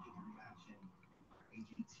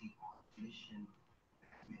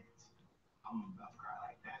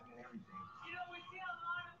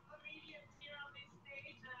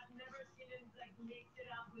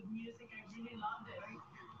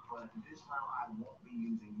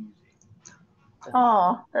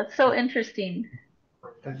 Oh, that's so interesting.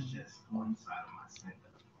 That's just one side of my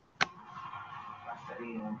sentence. I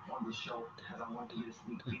studied on the show because I want to get a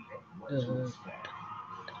sneak peek at what to expect.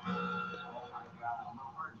 Oh my God, my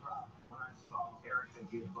heart dropped when I saw Erica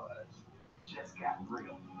get buzzed. Just got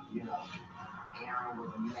real, Aaron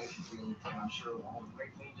was amazing, and I'm sure it won't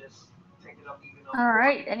make me just take it up even though. All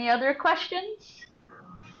right, any other questions?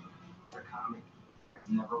 The comic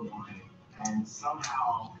never won it, and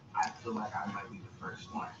somehow I feel like I might be the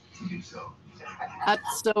first one to do so.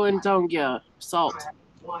 Hatso and Tongia, salt.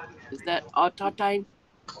 Is that autotine?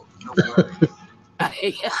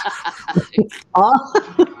 Oh,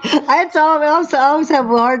 I always have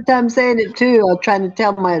a hard time saying it too. I'm trying to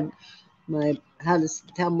tell my how to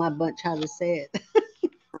tell my bunch how to say it.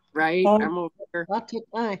 Right? Oh, I'm over here.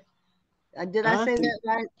 Autotine. Did I Huh? say that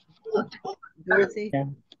right, Dorothy? Yeah.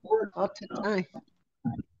 Autotine.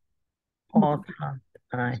 All time.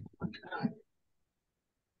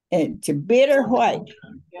 it's a bitter white.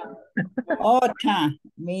 All time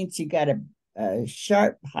means you got a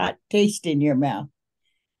sharp, hot taste in your mouth.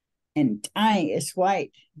 And time is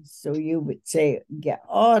white. So you would say, yeah,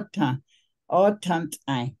 all time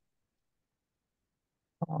time.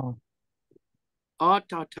 Oh,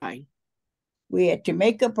 Autotine. We had to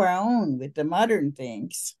make up our own with the modern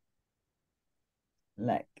things.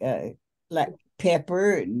 Like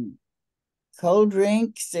pepper and cold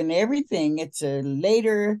drinks and everything. It's a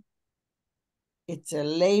later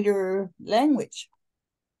language.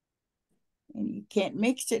 And you can't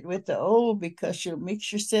mix it with the old because you'll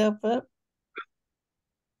mix yourself up.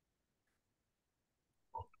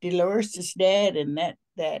 Dolores' dad and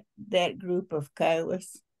that group of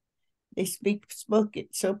Kiowas, they spoke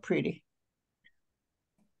it so pretty.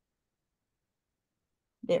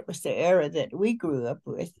 That was the era that we grew up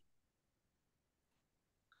with.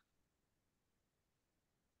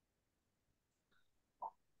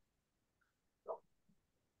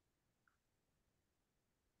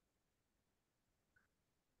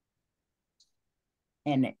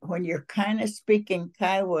 And when you're kind of speaking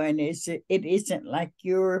Kiowa and it isn't like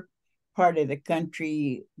your part of the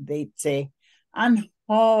country, they'd say, "An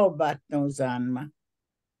hoba nozanma."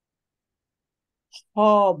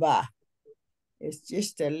 Hoba. It's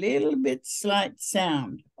just a little bit slight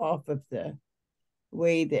sound off of the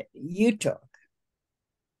way that you talk.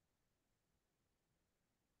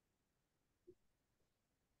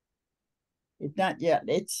 It's not yet.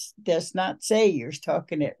 It does not say you're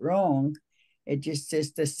talking it wrong. It just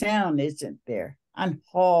says the sound isn't there. An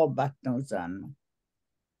hoba nozanma.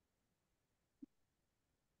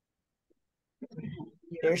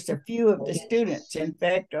 There's a few of the students, in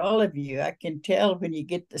fact, all of you, I can tell when you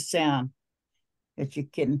get the sound that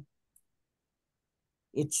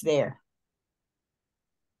it's there.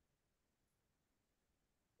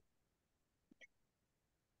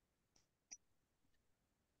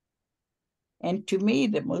 And to me,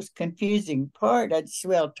 the most confusing part, I'd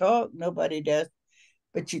swell talk, nobody does,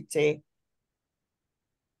 but you'd say,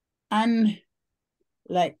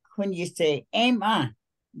 like when you say, aim-a,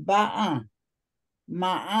 ba-a,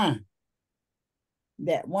 ma-a,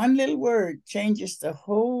 that one little word changes the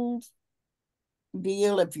whole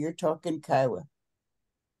deal if you're talking Kiowa.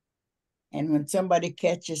 And when somebody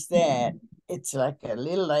catches that, it's like a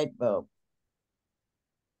little light bulb.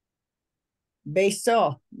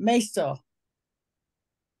 Beso, meso.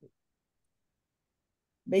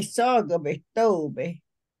 Beso, be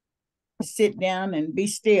sit down and be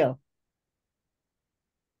still.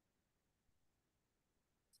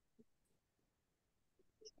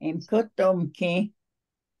 And kotomki,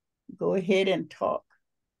 go ahead and talk.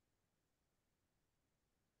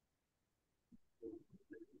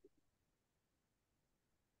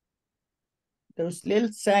 Those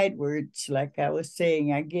little side words, like I was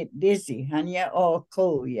saying, I get dizzy. Hanya o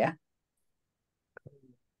ko, yeah.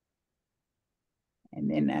 And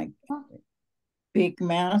then I big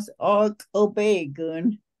mouth, all obey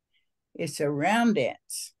gun. It's a round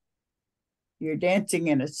dance. You're dancing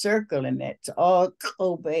in a circle, and that's all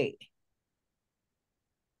obey.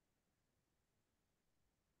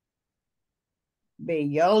 Be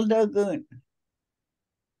yalda gun.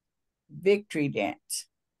 Victory dance.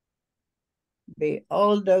 Be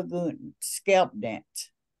alda gun. Scalp dance.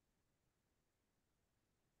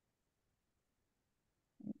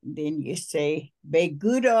 Then you say, be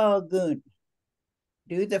good all gun.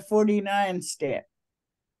 Do the 49 step.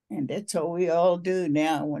 And that's what we all do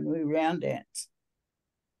now when we round dance.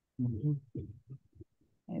 Mm-hmm.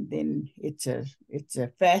 And then it's a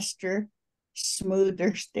faster,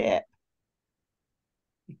 smoother step.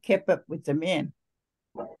 You kept up with the men.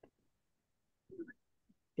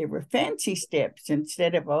 There were fancy steps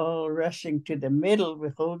instead of all rushing to the middle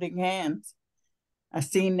with holding hands. I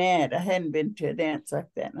seen that. I hadn't been to a dance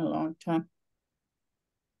like that in a long time.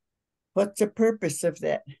 What's the purpose of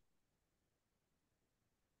that?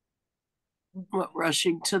 What,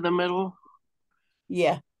 rushing to the middle?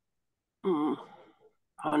 Yeah.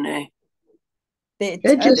 Honey. They're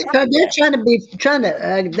just they're just trying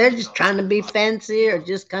to be fancy or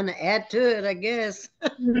just kind of add to it, I guess.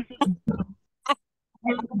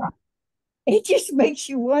 It just makes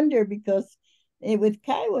you wonder because with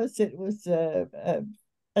Kiowas, it was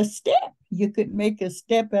a step. You could make a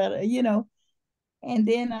step out of, you know. And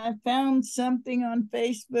then I found something on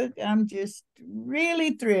Facebook. I'm just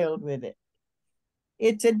really thrilled with it.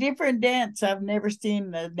 It's a different dance I've never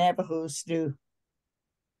seen the Navajos do.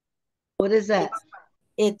 What is that?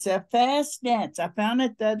 It's a fast dance. I found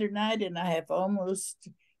it the other night and I have almost,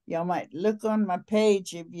 y'all might look on my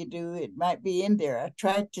page if you do, it might be in there. I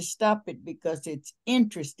tried to stop it because it's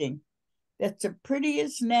interesting. That's the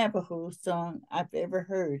prettiest Navajo song I've ever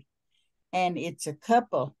heard. And it's a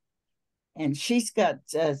couple. And she's got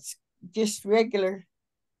just regular,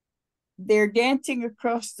 they're dancing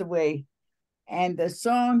across the way. And the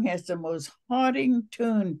song has the most haunting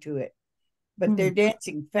tune to it, but they're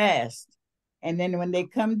dancing fast. And then when they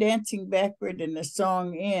come dancing backward and the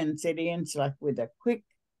song ends, it ends like with a quick,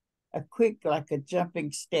 like a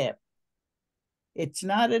jumping step. It's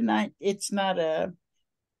not it's not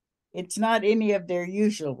any of their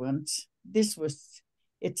usual ones.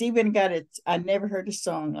 It's even got I never heard a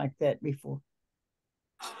song like that before.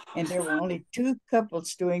 And there were only 2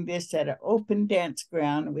 couples doing this at an open dance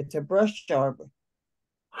ground with a brush arbor.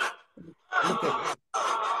 Look at it.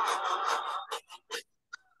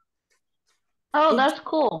 Oh, that's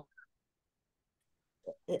cool.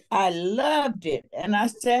 I loved it. And I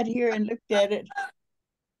sat here and looked at it.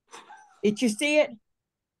 Did you see it?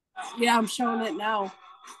 Yeah, I'm showing it now.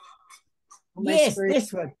 Yes,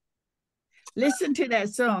 this one. Listen to that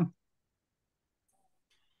song.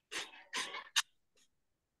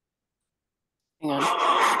 Hang on.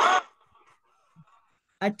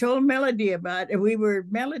 I told Melody about it.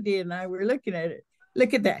 Melody and I were looking at it.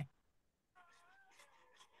 Look at that.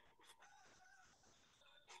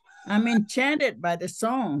 I'm enchanted by the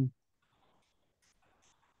song.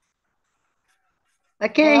 I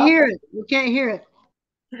can't hear it. You can't hear it.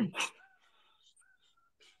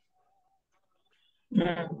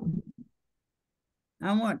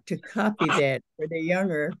 I want to copy that for the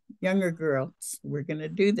younger girls. We're going to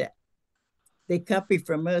do that. They copy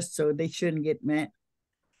from us, so they shouldn't get mad.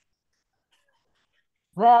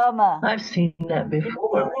 Velma. I've seen that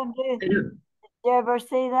before. Did you ever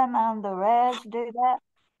see them on the res do that?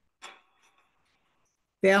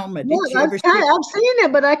 Velma, Yeah, did you ever see I've seen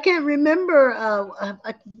it, but I can't remember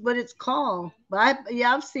what it's called. But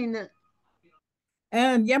I've seen it.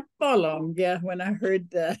 And yeah, when I heard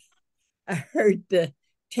the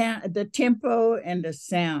tempo and the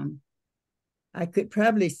sound. I could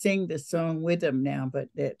probably sing the song with them now, but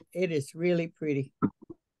it is really pretty.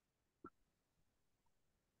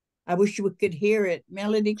 I wish we could hear it.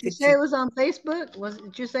 Melody, Did you say it was on Facebook?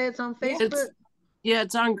 Did you say it's on Facebook?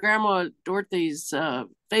 It's on Grandma Dorothy's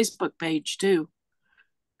Facebook page too.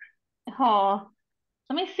 Oh,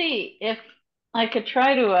 let me see if I could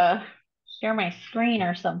try to share my screen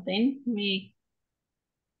or something.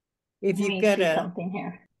 If you've got something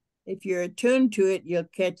here, if you're attuned to it, you'll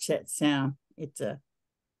catch that sound.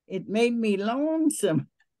 It made me lonesome.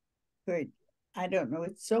 I don't know.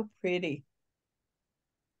 It's so pretty.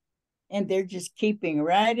 And they're just keeping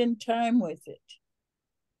right in time with it.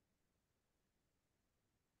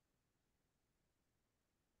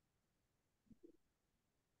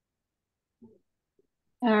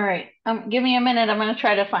 All right. Give me a minute. I'm going to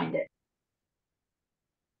try to find it.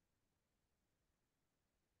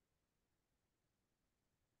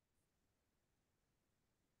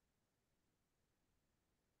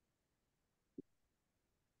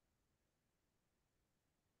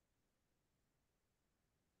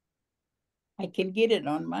 I can get it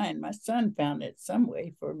on mine. My son found it some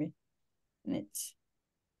way for me. And it's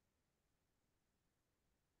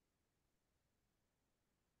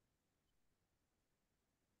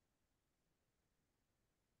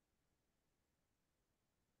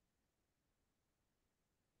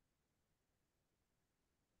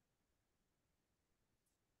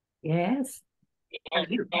Yes.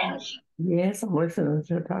 Yes, I'm listening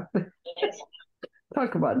to her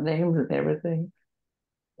talk about names and everything.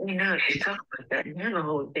 You know, she talked about that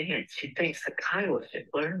Navajo dance. She thinks the Kiowa should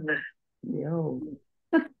learn that. Yo.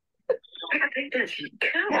 I think that's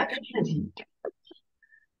Kiowa.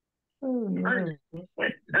 Oh, no.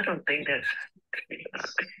 I don't think that's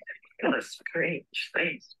kind of strange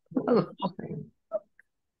thing. Oh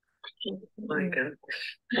my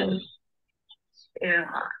goodness. Yeah,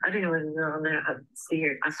 I didn't even know that.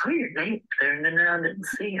 I saw your name there, and then I didn't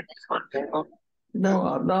see it. No,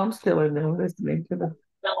 I'm still in there listening to the.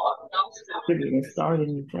 Didn't even start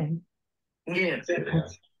anything. Yeah.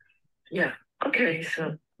 Yeah. Okay,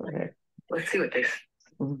 so let's see what they say.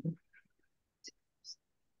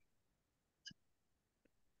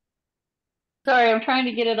 Sorry, I'm trying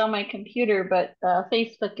to get it on my computer, but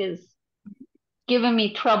Facebook is giving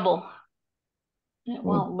me trouble. It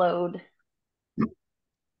won't load.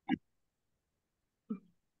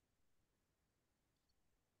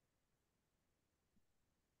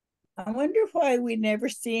 I wonder why we never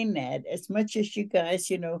seen that. As much as you guys,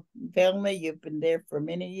 you know, Velma, you've been there for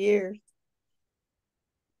many years.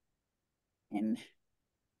 And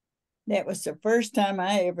that was the first time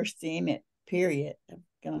I ever seen it, period. I've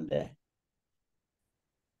gone to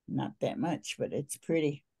not that much, but it's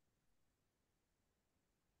pretty.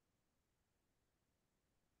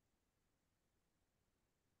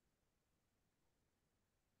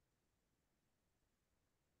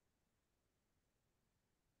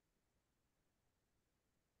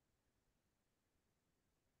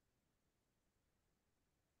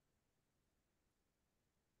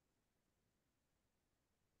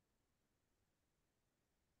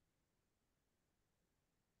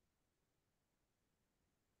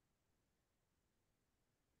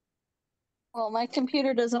 Well, my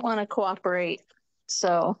computer doesn't want to cooperate,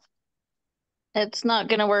 so it's not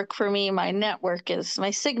going to work for me.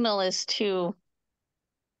 My signal is too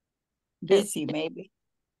busy, maybe.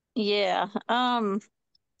 Yeah. I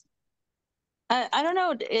don't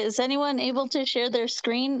know. Is anyone able to share their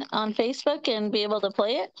screen on Facebook and be able to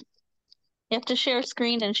play it? You have to share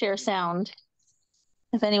screen and share sound.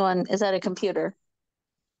 If anyone is at a computer.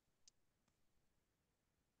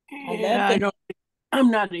 Yeah,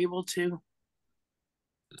 I'm not able to.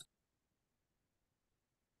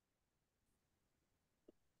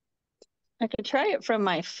 I could try it from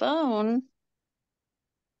my phone.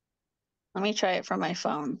 Let me try it from my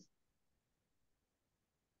phone.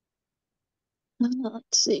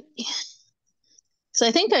 Let's see. So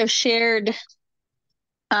I think I've shared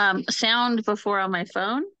sound before on my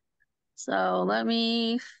phone. So let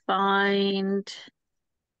me find.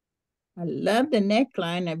 I love the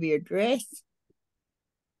neckline of your dress.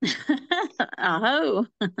 Oh.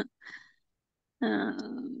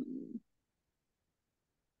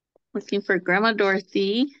 Looking for Grandma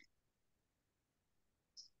Dorothy.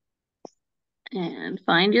 And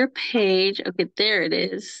find your page. Okay, there it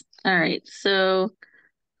is. All right, so.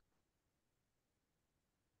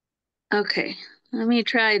 Okay, let me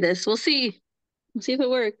try this. We'll see. We'll see if it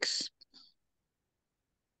works.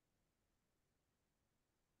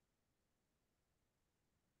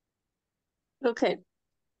 Okay.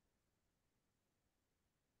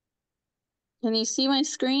 Can you see my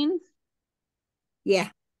screen?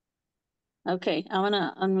 Yeah. Okay, I'm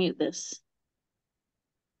gonna unmute this.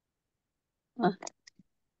 Well,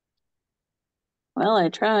 I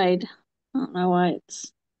tried. I don't know why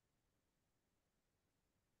it's.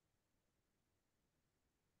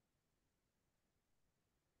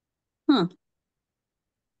 Huh. Is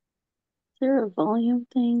there a volume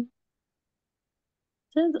thing?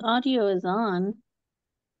 It says audio is on.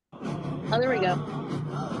 Oh, there we go.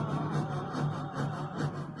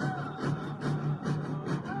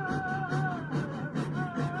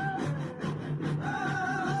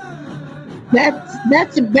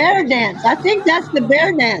 That's a bear dance. I think that's the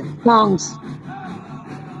bear dance songs.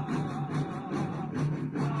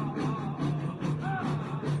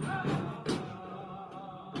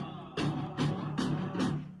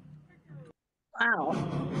 Wow.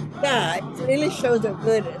 Yeah, it really shows up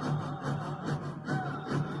good.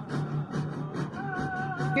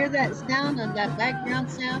 Hear that sound on that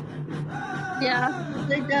background sound? Yeah. I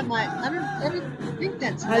think that might. I don't think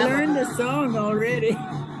that's. I learned the song already.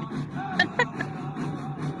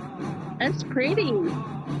 That's pretty.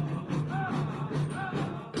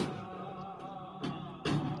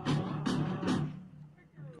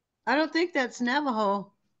 I don't think that's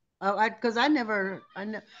Navajo. Because I know.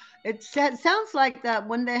 It sounds like that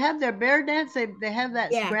when they have their bear dance, they have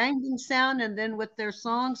that grinding sound, and then with their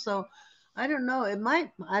song. So I don't know. It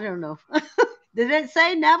might. I don't know. Did it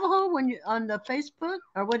say Navajo when you on the Facebook,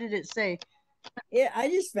 or what did it say? Yeah, I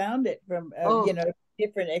just found it from you know,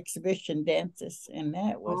 different exhibition dances, and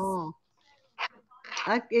that was. Oh.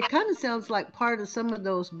 It kind of sounds like part of some of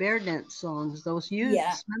those bear dance songs. Those youths.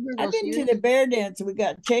 Yeah, Remember I've those been youths? to the bear dance. We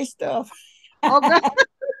got chased off. Oh, God.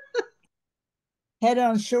 Had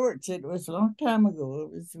on shorts. It was a long time ago.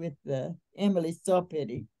 It was with Emily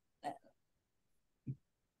Sawpity.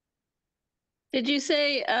 Did you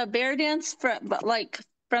say bear dance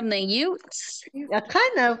from the Utes? Yeah,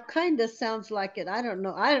 kind of sounds like it. I don't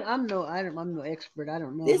know. I'm no expert. I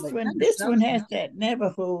don't know. This but one has that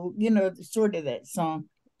Navajo, you know, sort of that song,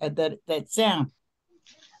 that sound.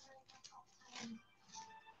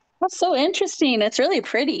 That's so interesting. It's really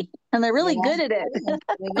pretty, and they're really good at it.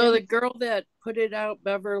 So the girl that put it out,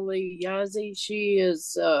 Beverly Yazzie, she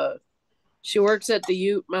is she works at the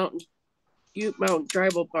Ute Mountain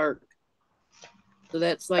Tribal Park. So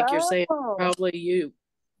that's like you're saying, Oh, probably you.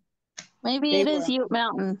 maybe They it is were Ute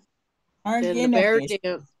Mountain. aren't And the in a bear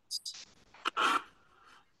festival. dance. I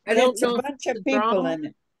But don't it's a know if bunch it's of a people drum in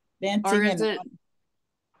it or dancing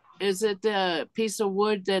is and it a piece of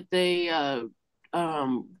wood that they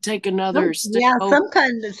take another stick Yeah, over? some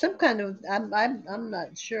kind of. I'm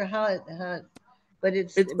not sure how it, but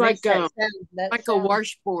It's it makes like that sound. That a sound.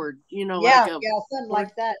 washboard, you know, Yeah, like a yeah, something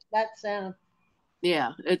like that. That sound.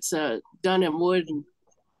 yeah, it's done in wood. And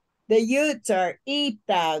the Utes are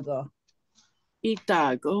Itago.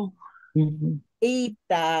 Itago.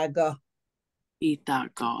 Itago.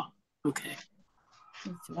 Itago. Okay.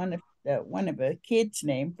 It's one of a kid's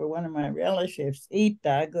name for one of my relatives.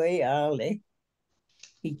 Itago Ale.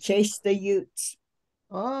 He chased the Utes.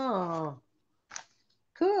 Oh,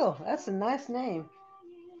 cool. That's a nice name.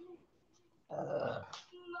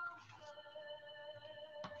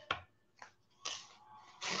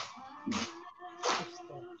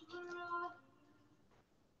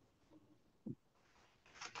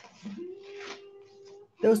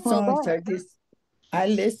 Those Well, songs that, are just, I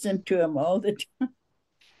listen to them all the time,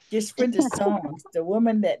 just for the songs. The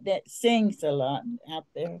woman that sings a lot out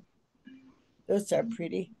there. Those are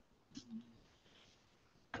pretty.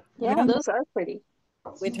 yeah, Young those are pretty.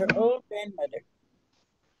 with her old grandmother.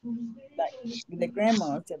 Like the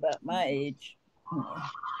grandma's about my age.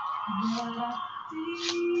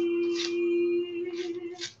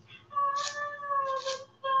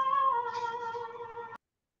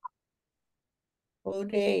 Oh,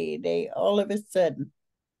 they all of a sudden.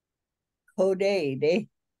 Oh, they.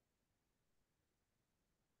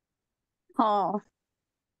 Oh,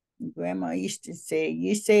 Grandma used to say,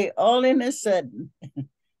 you say all in a sudden.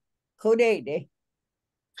 Oh, they.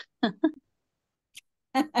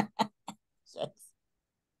 Yes.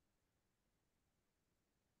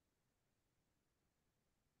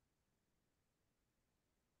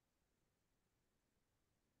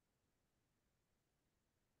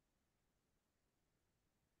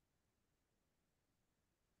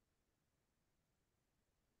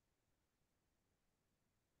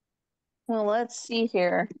 well, let's see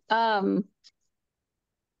here.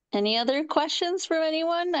 Any other questions from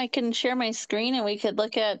anyone? I can share my screen and we could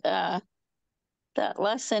look at that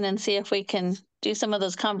lesson and see if we can do some of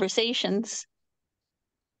those conversations.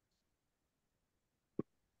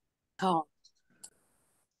 Oh.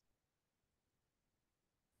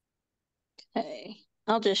 Okay,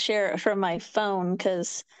 I'll just share it from my phone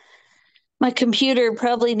because my computer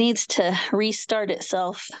probably needs to restart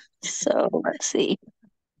itself. So let's see.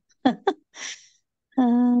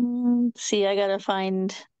 See, I gotta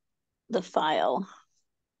find the file.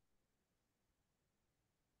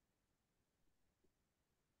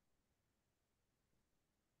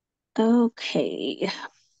 Okay.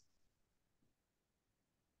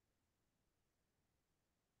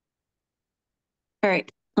 All right,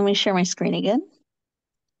 let me share my screen again.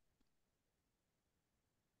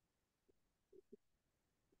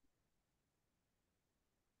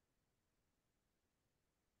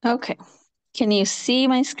 Okay, can you see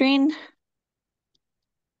my screen?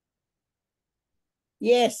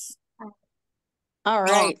 Yes. All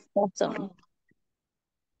right, awesome.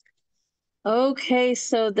 Okay,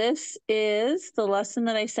 so this is the lesson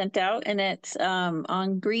that I sent out and it's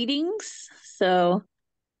on greetings. So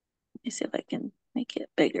let me see if I can make it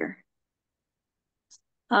bigger.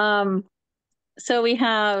 So we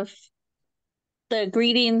have the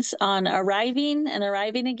greetings on arriving and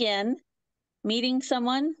arriving again, meeting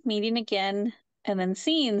someone, meeting again, and then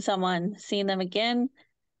seeing someone, seeing them again,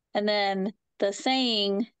 and then the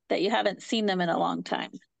saying that you haven't seen them in a long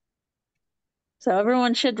time. So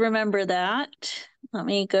everyone should remember that. Let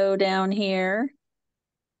me go down here.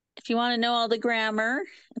 If you want to know all the grammar,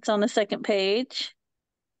 it's on the second page.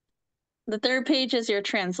 The third page is your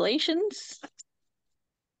translations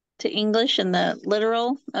to English and the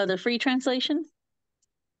literal, the free translation.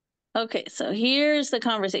 Okay, so here's the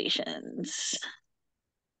conversations.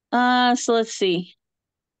 So let's see.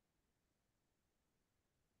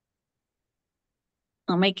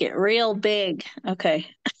 I'll make it real big. Okay.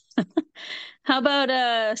 How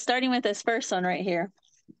about starting with this first one right here?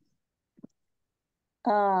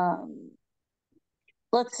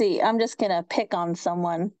 Let's see. I'm just gonna pick on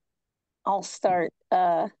someone. I'll start.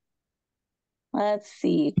 Let's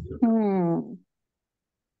see.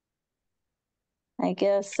 I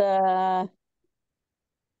guess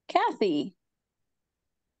Kathy.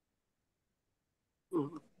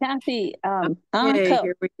 Kathy, Okay,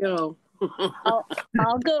 here we go.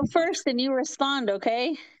 I'll go first and you respond,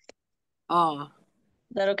 okay? Oh. Is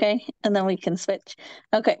that okay? And then we can switch.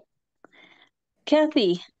 Okay.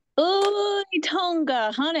 Kathy. Oi,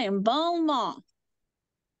 Tonga, honey, balma.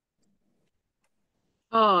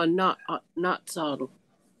 Oh, not subtle.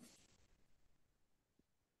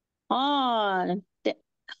 Oh,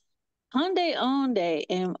 Hyundai onde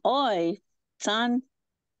am oi san.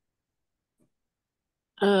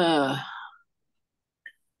 Hyundai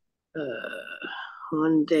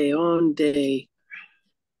onde.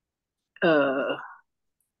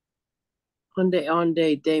 Hyundai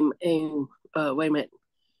onde dame aim. Wait a minute.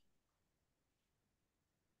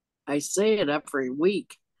 I say it every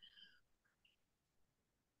week.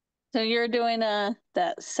 So you're doing that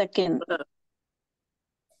second,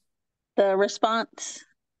 the response.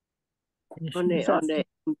 Hyundai onde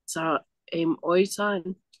aim oi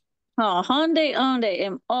san. Oh, Hyundai onde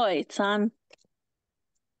am oi san.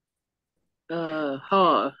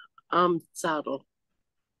 Ha, saddle.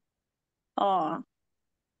 Oh,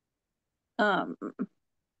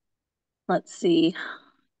 let's see.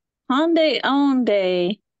 Hyundai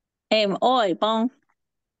onde am oi bong.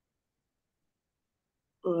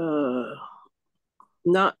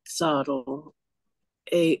 Not saddle.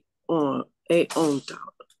 On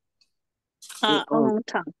top. On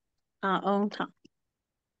top. On top.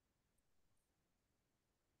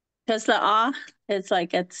 Because the it's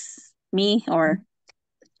like it's me or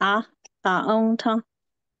on top. On top.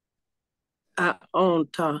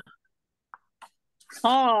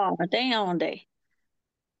 Oh, down day.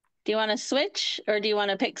 Do you want to switch or do you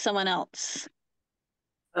want to pick someone else?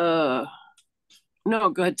 No,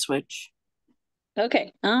 go ahead, switch.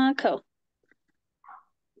 Okay. Cool.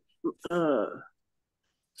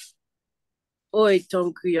 Oi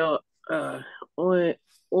tonkuya. Oi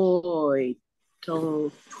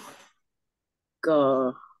tonga.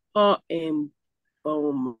 Ha em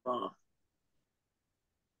boma.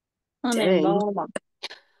 Dang.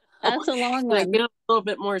 That's a long Can I one. get a little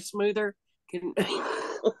bit more smoother? You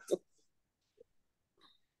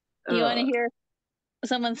want to hear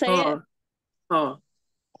someone say it? One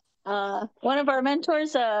of our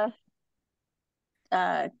mentors, Grandma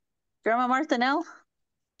Martha Nell.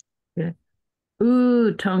 Yeah.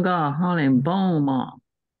 Ooh, Tonga, Holland, Boma.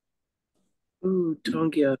 Ooh,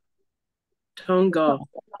 Tonga. Tonga.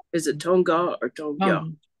 Is it Tonga or Tonga?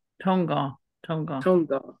 Tonga. Tonga.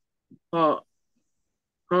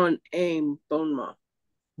 Han aim bonma.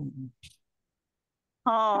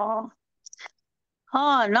 Oh.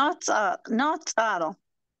 Oh, not saddle.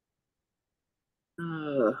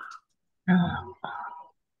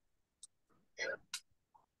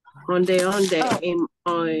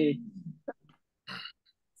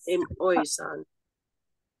 Aim oi san.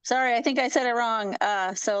 Sorry, I think I said it wrong.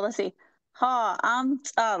 So let's see.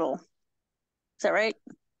 Saddle. Is that right?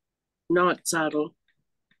 Not saddle.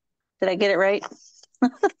 Did I get it right?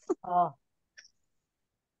 Oh.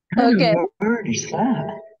 Okay. What word is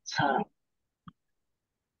that?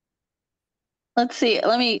 Let's see.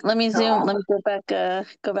 Let me zoom. Let me go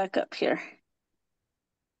back up here.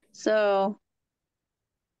 So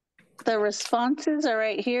the responses are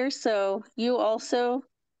right here. So you also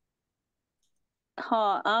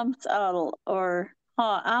saddle or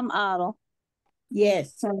adel.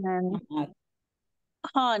 Yes. And then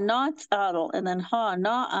not saddle and then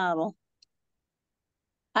not adel.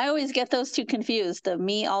 I always get those two confused, the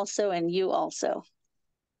me also and you also.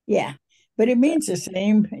 Yeah, but it means the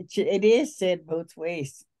same. It is said both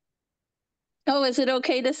ways. Oh, is it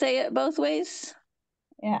okay to say it both ways?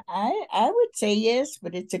 Yeah, I would say yes,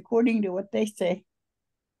 but it's according to what they say.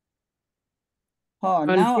 Oh,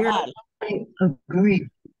 now I agree.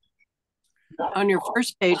 On your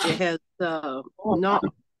first page, it has not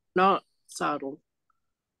saddle.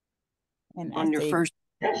 And on your first.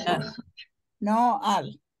 No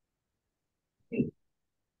al.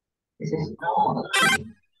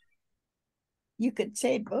 You could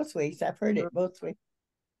say it both ways. I've heard it both ways.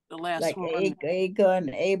 The last like one. Agon,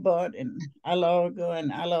 Abot, and Alogo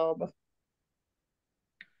and Aloba.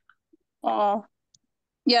 Oh,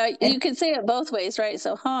 yeah, you can say it both ways, right?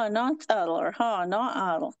 So, not saddle or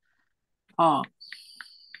not adel.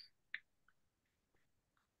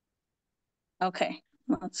 Okay,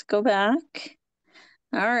 let's go back.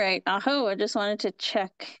 All right. Aho, I just wanted to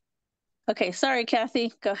check. Okay, sorry,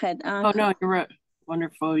 Kathy. Go ahead. Oh, no, you're right.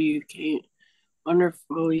 Wonderful, you can't.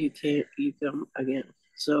 Wonderful, you can't. You come again.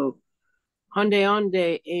 So,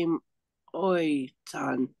 Hyundai aim oi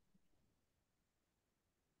tan.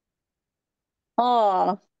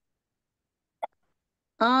 Oh,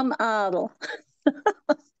 adel.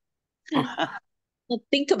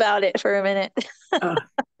 Think about it for a minute.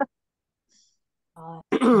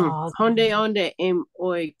 Hyundai aim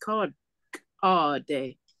oi cod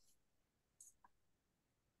day.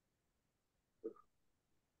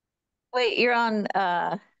 Wait, you're on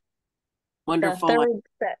Wonderful. the third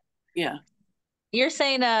set. Yeah. you're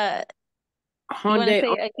saying you want to Hyundai.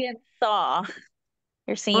 say again saw.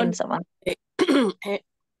 You're seeing someone. Wait a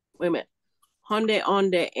minute. Hyundai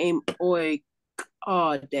onde aim oi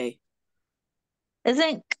day.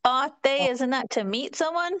 Isn't that to meet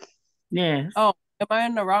someone? Yes. Oh, am I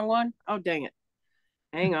on the wrong one? Oh, dang it.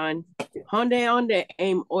 Hang on. Hyundai onde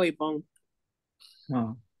aim oi bong.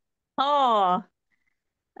 Oh.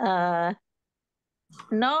 Oh.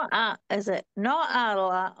 No, is it no a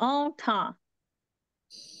la on temps?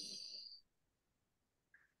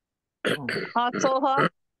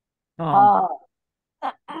 Oh. Oh.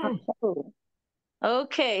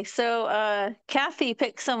 Okay, so Kathy,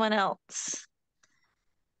 pick someone else.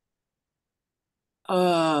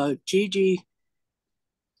 Gigi.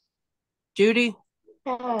 Judy.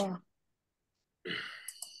 Oh.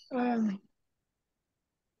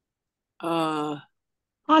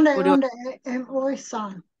 Onde em oi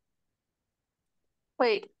son.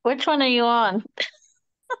 Wait, which one are you on?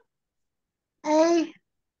 A.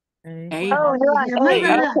 A. Oh, you're on You're moving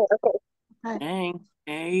A. up. Okay. Dang.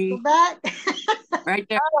 A. Go back. Right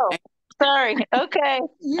there. Oh, sorry. Okay.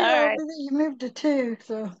 You All right. you moved to 2,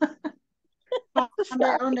 so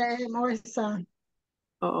onde em oi son.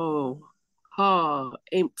 Oh. Ha.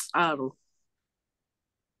 Aim saddle.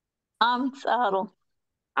 I'm saddle.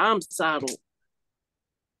 I'm saddle.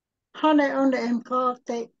 Onde em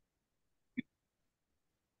coffee.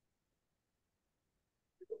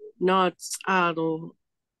 Not saddle.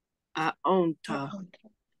 Aonta.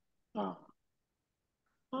 Oh.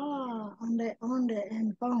 Onde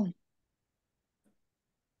em bone.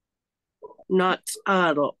 Not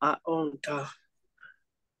saddle. Aonta.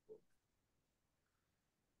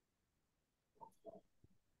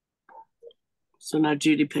 So now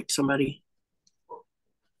Judy picked somebody.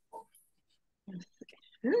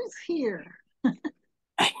 Who's here? Let's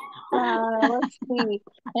see.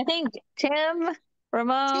 I think Tim,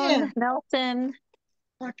 Ramon, Tim. Nelson.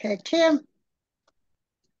 Okay, Tim.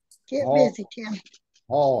 Get Oh. busy, Tim.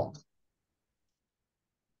 Oh.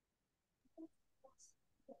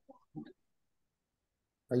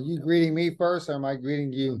 Are you greeting me first or am I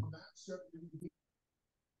greeting you?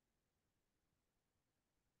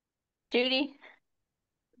 Judy.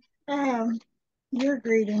 Your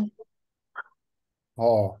greeting.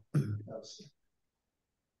 Oh.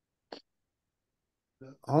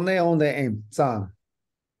 Onde em san.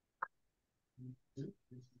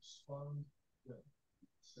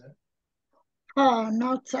 Oh,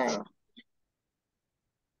 no so.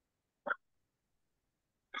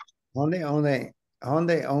 Onde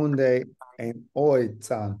em oi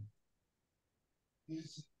san.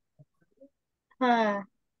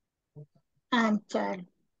 I'm sorry.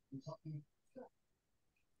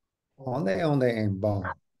 Onde em bone.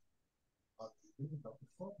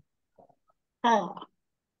 Oh.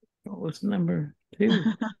 What was number 2?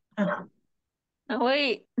 Oh,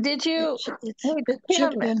 wait, did you? It Hey,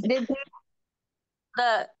 should Tim, have been. did you?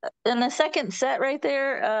 In the second set right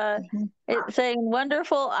there, it's saying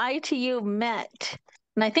wonderful I to you met.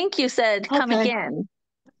 And I think you said come Okay. again.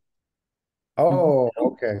 Oh,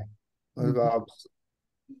 okay.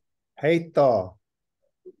 Heita.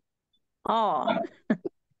 Oh.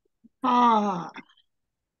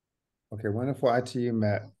 Okay, wonderful I to you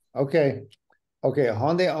met. Okay. Okay,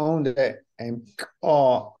 onde em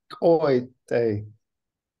oi te.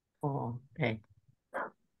 Oh, okay.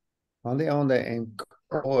 Onde em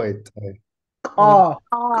oi te. Oh.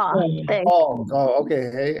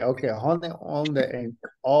 Okay. Hey, okay. Onde em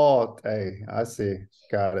te. I see.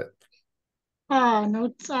 Got it.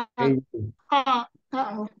 No. Hey.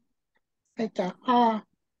 Uh-oh. It's a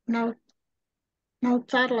no. No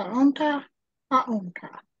saddle onta.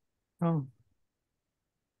 Onta. Oh.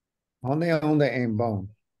 Onde em bone.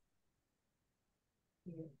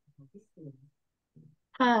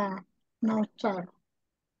 No saddle.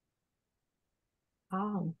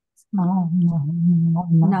 Oh. No.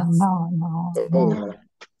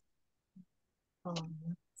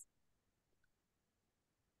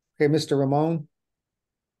 Okay, Mr. Ramon.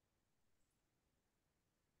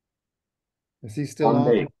 Is he still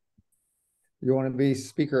on? You want to be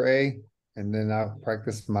speaker A, and then I'll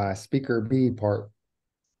practice my speaker B part.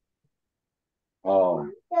 Oh.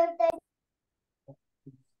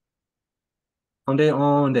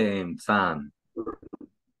 Onde em san.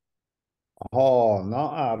 Oh, no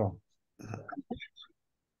idle.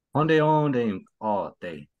 Onde em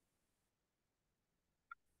day.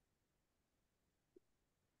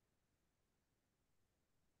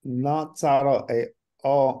 Not saddle a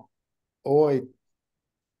oi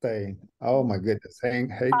thing. Oh my goodness. Hey,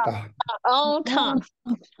 Oh, Tom.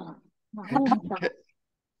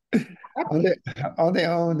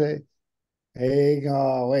 onde.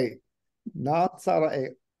 Wait. Not a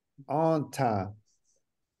on time.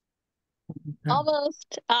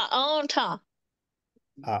 Almost. On time.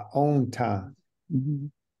 On time.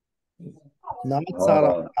 Not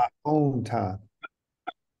Oh, on time.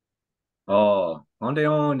 oh,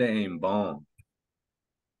 onde em bom.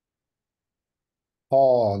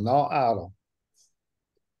 Oh, not idle.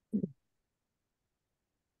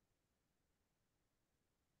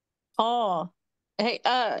 Oh. Hey,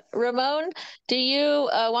 Ramon, do you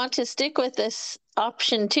want to stick with this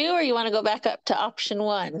option 2 or you want to go back up to option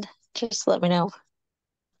 1? Just let me know.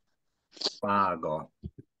 Pago.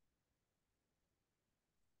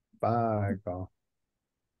 Pago.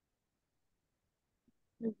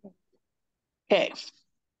 Okay.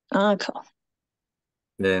 Cool.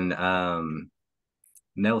 Then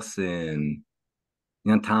Nelson,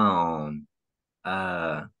 Yantown,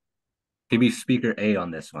 PB speaker A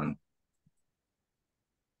on this one.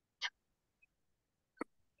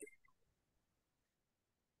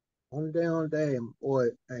 Onde, oi,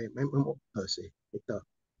 hey, let's see.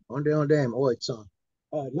 Onde, oi, son.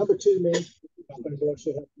 Number 2, man.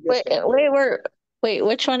 Wait,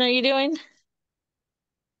 which one are you doing?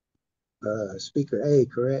 Speaker A,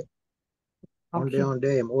 correct? Okay.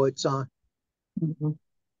 Onde, oi, son.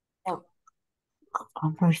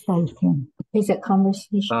 Conversation. Is it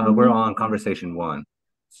conversation? We're on conversation 1.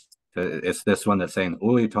 So it's this one that's saying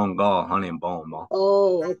Uli Tonga Honey Bom.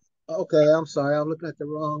 Oh, okay. I'm sorry. I'm looking at the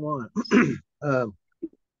wrong one.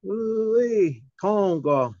 Ui,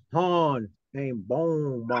 Tonga, Han, and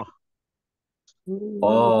Bomba.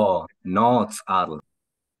 Oh, not adel.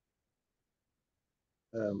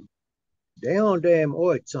 Down damn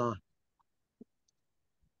oitson.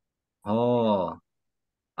 Oh,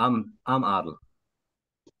 I'm adel.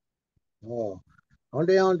 Oh, on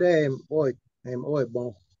damn oit,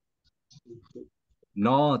 bon.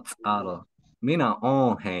 Not adel. Mina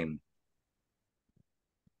on him.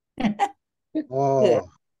 Oh,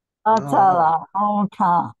 That's a on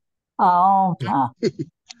time. On time.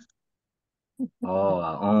 Oh,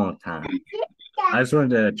 on time. I just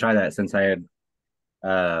wanted to try that since I had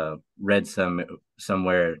read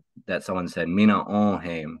somewhere that someone said Mina on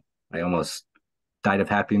him. I almost died of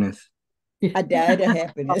happiness. I died of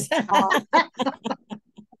happiness.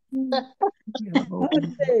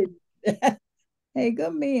 Hey,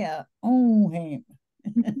 come here. On him.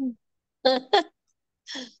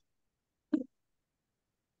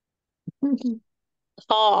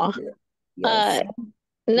 Oh, Yes.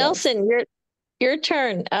 Nelson, your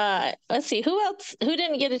turn. Let's see, who else? Who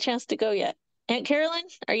didn't get a chance to go yet? Aunt Carolyn,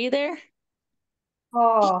 are you there?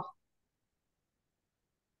 Oh,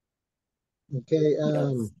 okay.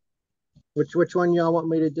 Which one y'all want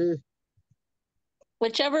me to do?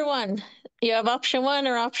 Whichever one. You have option 1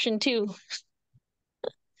 or option 2.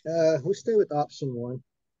 We'll stay with option 1.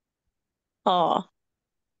 Oh.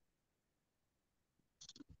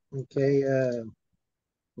 Okay.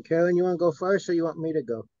 Carolyn, you want to go first, or you want me to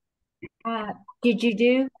go? did you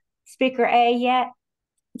do speaker A yet?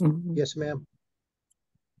 Yes, ma'am.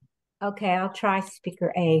 Okay, I'll try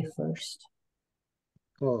speaker A first.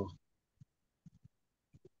 Oh.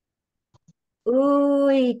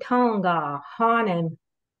 Ui Tonga Hanem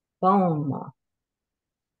Boma.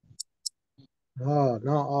 Oh,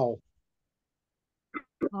 not all.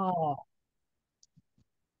 Oh.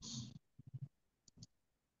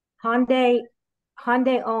 Hyundai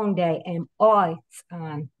Onde and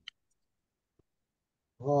Oitsan.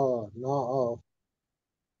 Oh, not all.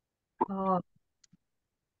 Oh.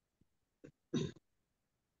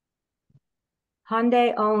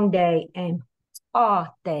 Hyundai Onde and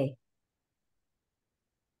Ate.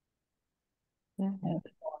 And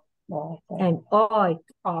Ate.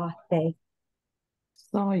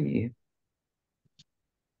 Saw you.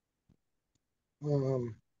 Oh,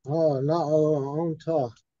 not all on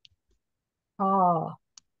top. Oh.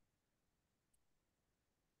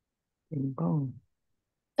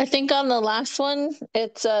 I think on the last one,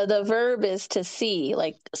 it's the verb is to see,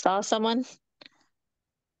 like saw someone.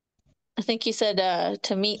 I think you said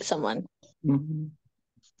to meet someone.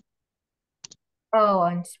 Oh,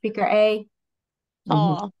 and speaker A.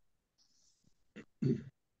 Oh.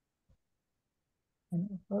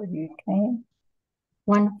 Wonderful you came.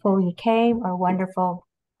 Wonderful you came, or wonderful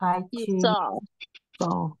I You choose. saw.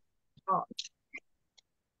 Saw. Oh.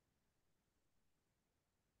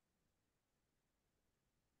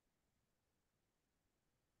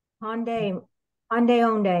 Hyundai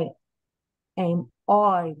Onde and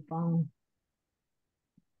Oi Bone.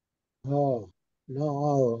 Oh, no,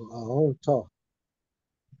 on top.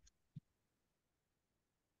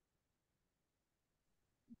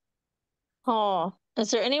 Oh. Is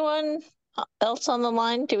there anyone else on the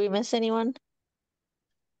line? Did we miss anyone?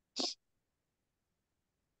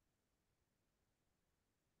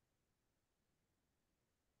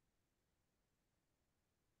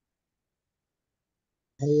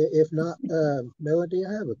 Hey, if not, Melody,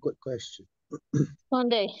 I have a quick question. One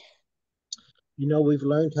day. You know, we've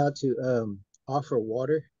learned how to offer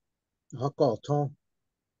water. How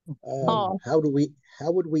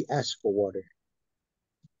would we ask for water?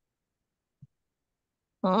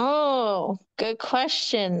 Oh, good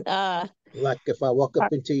question. Like if I walk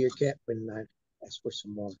up into your camp and I ask for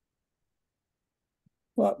some water.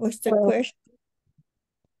 What was the question?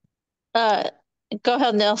 Go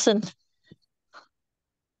ahead, Nelson.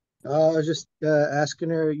 I was just asking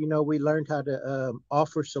her, you know, we learned how to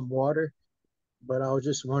offer some water, but I was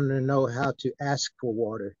just wanting to know how to ask for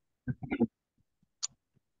water.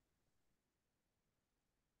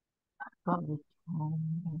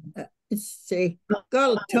 Say,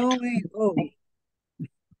 Galatoing, oh,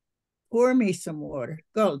 pour me some water.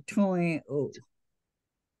 Galatoing, oh.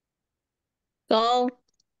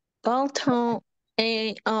 Galton,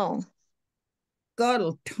 oh.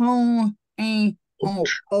 Galatoing, oh,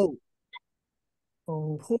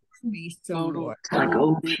 oh. Pour me some water. Like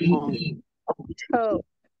oh, Oh.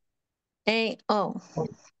 Oh.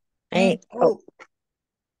 Oh.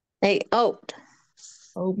 Oh.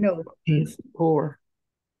 Oh no. Is poor.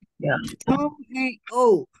 Yeah. Tone ain't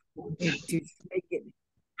oh. Just make it.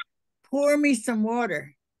 Pour me some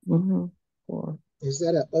water. Poor. Is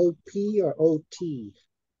that an OP or OT?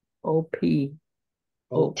 OP.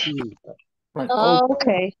 OP. Like oh,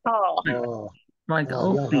 okay. Like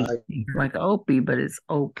Opie. Like Opie, but it's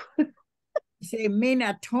Ope. Say, me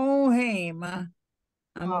not tone him.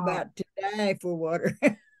 I'm about to die for water.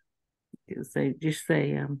 Just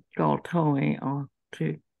say got towing on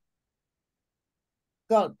too.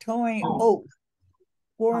 Got towing oh.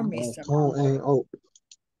 Pour me some water.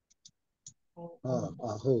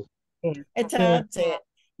 That's how I'd say it.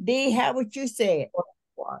 D, how would you say it?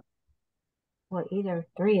 Well, either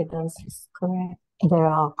three of those is correct. They're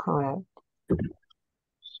all correct.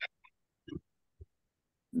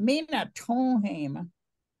 Me not tone him.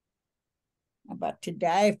 I'm about to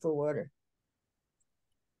die for water.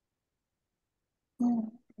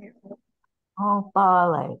 Oh,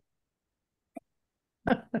 Barley.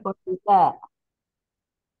 What is that?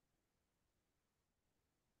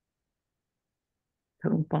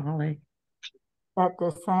 Barley. That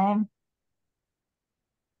the same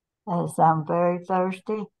as I'm very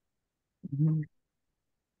thirsty?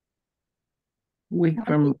 Weak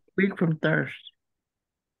from thirst.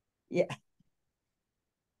 Yeah.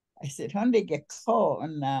 I said, honey, get caught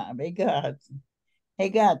now. Hey,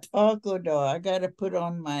 God, taco door. I got to put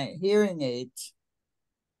on my hearing aids.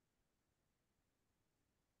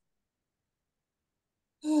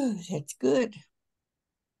 Oh, that's good.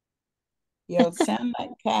 You sound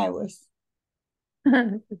like Kiowas.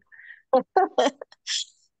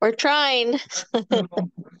 We're trying.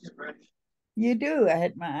 You do. I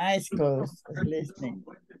had my eyes closed. I was listening.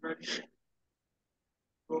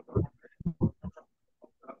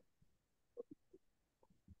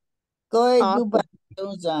 Go ahead, go back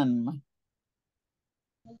those on.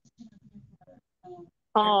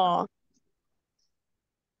 Oh.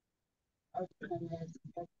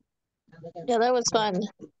 Yeah, that was fun.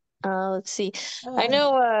 Let's see. I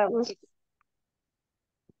know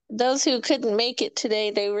those who couldn't make it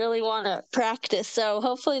today, they really want to practice. So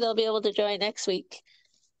hopefully they'll be able to join next week.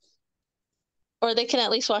 Or they can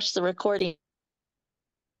at least watch the recording.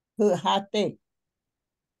 Who hot they?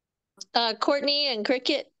 Courtney and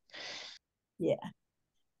Cricket. Yeah. I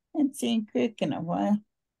haven't seen Cricket in a while.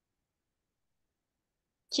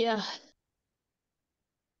 Yeah.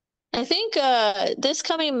 I think isn't this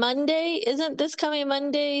coming Monday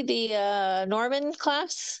the Norman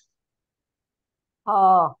class?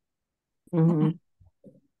 Oh.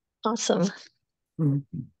 Awesome.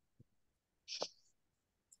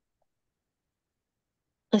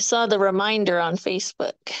 I saw the reminder on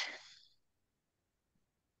Facebook.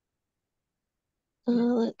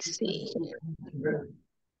 Let's see.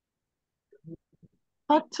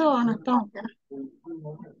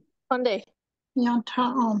 Monday.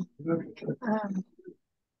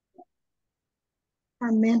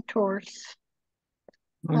 Our mentors.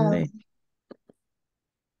 Monday.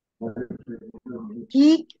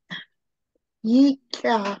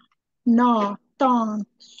 Yika na don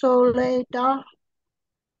soleda.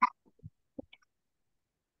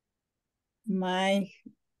 My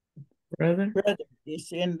brother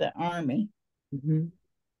is in the army.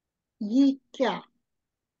 Yika.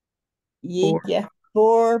 Yeah,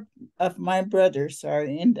 four of my brothers are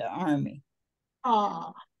in the army.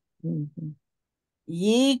 Ah.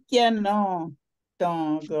 Yika no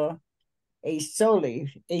tonga a sole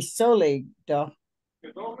da.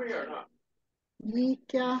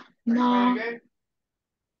 Yika na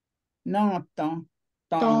No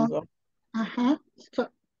tonga. So,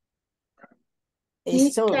 A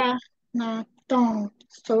sole. Yika na tong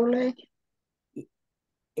sole.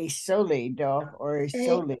 A sole da or a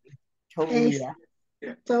sole. Tolia.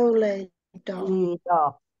 Sole da. Yeah.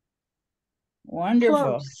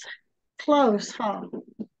 Wonderful. Close, huh?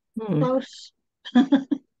 Close.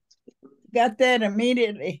 Got that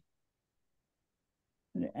immediately.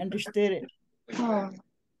 Understood it. Oh,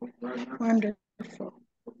 wonderful.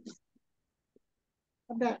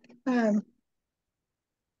 About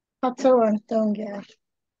Patsoantonga.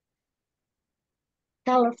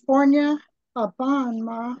 California,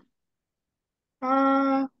 Abanma,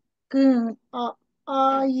 Gun,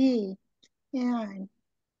 Yi, and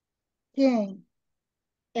King,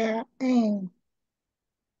 Ain.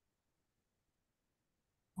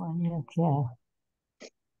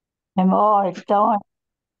 And all don't.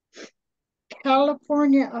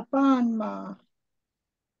 California, Abanma,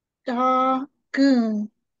 Gun,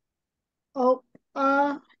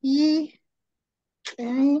 Yi,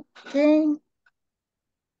 and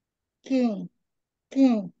King.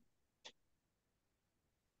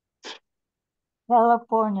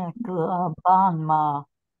 California, Banma.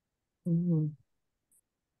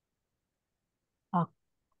 Oh.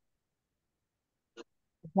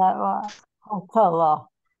 Is that right? Hokola.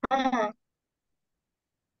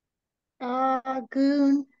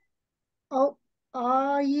 Gun,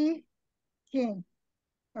 Yi, King,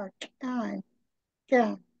 or King.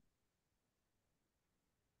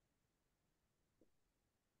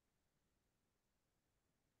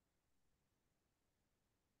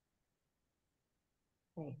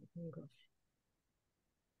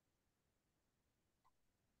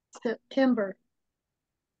 September.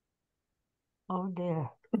 Oh dear.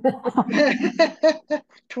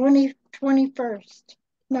 21st.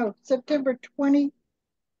 No, September 20th.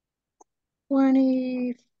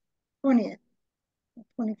 21st.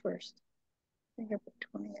 I think I put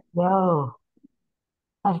 20th. No.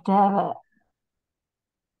 I have to have it.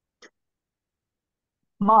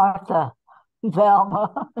 Martha,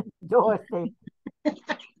 Velma, Dorothy.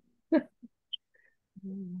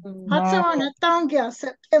 Patsoantonga,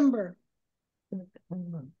 September.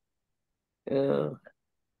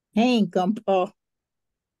 Hang Paul.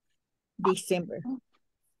 December.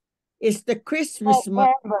 It's the Christmas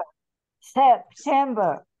month.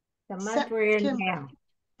 September. The month we're in now.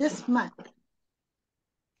 This month.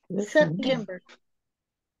 September.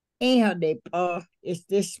 And it's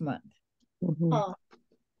this month.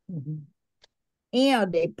 And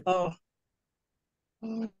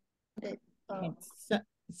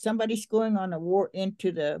somebody's going on a war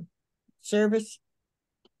into the service.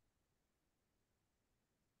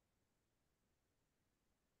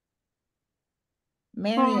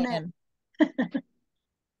 Marianne.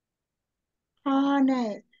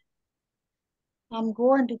 Honey, I'm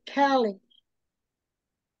going to Cali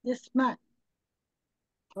this month.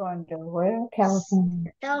 Going to where?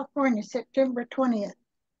 California. California, September 20th.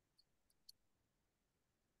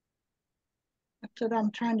 That's what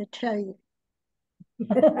I'm trying to tell you.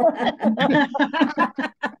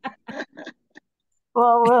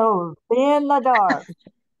 Well, we'll be in the dark.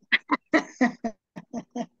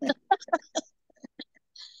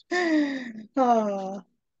 Oh.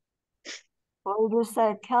 We just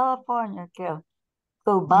said California,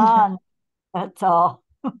 Cuban, that's all.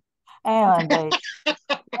 And they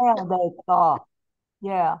call.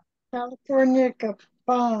 Yeah. California,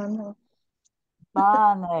 Cuban.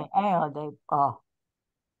 Bane, and they call.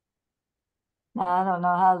 Now, I don't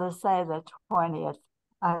know how to say the 20th.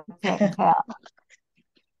 I can't count.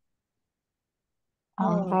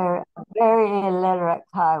 I'm very illiterate,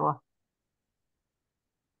 Kiowa.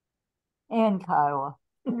 In Kiowa.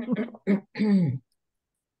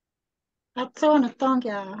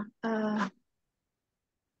 Patsoantonga,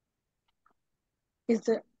 is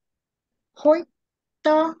it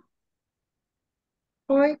Hoita?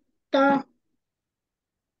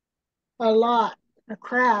 A lot, a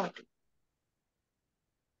crowd.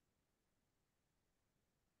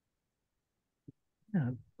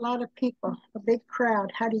 A lot of people, a big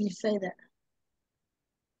crowd. How do you say that?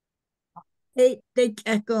 They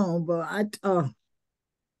kakomba at all.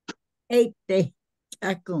 Eight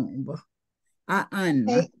kakomba.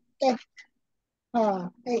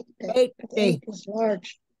 Eight is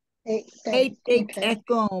large. Eight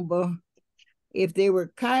kakomba. If they were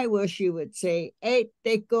Kiowa, she would say eight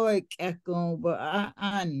koi kakomba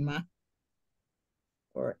anma.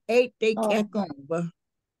 Or eight kakomba.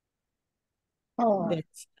 Oh.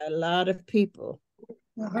 That's a lot of people.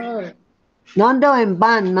 Nando and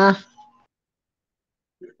Ban, ma.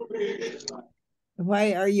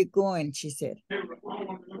 Why are you going? She said.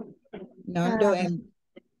 Nando and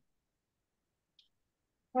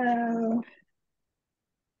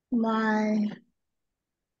my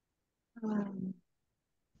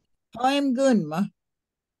I'm good, ma.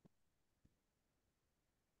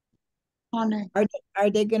 honey, Are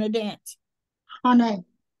they gonna dance? honey,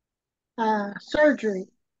 surgery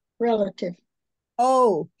relative.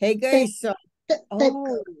 Oh, hey guys. So,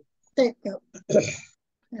 oh, Tape go.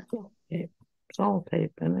 It's all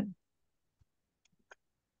tape in it.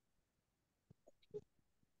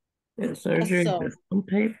 It's surgery. It's all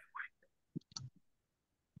tape.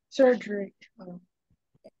 Surgery.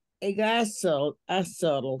 Hey guys, so I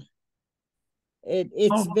subtle.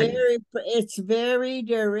 It's very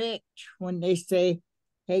direct when they say,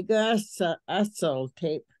 "Hey guys, I sold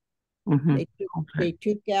tape." They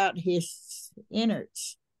took out his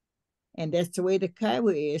innards, and that's the way the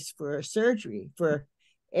Kiowa is for surgery. For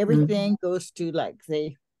everything goes to like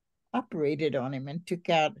they operated on him and took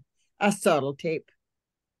out a subtle tape,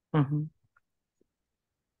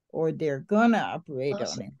 or they're gonna operate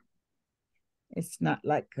on him. It's not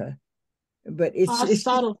like but it's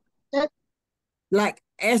subtle. Like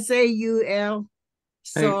SAUL,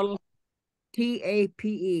 subtle,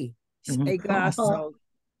 TAPE. A gospel.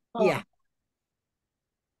 Yeah.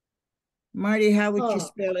 Marty, how would you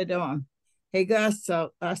spell it on? Hey,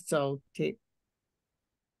 gospel, tape.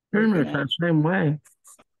 Pretty much the same way.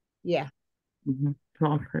 Yeah. It's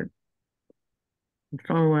the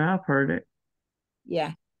only way I've heard it.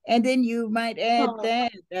 Yeah. And then you might add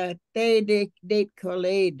that they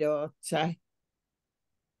collate or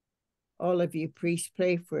all of you please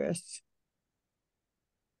play for us.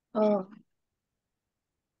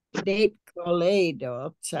 Date collate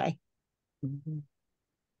or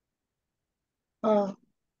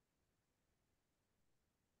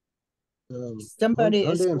somebody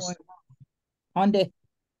is going on the.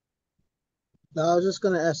 No, I was just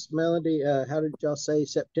going to ask Melody, how did y'all say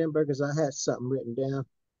September? Because I had something written down.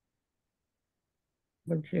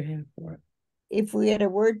 What did you have for it? If we had a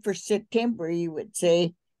word for September, you would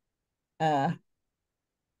say,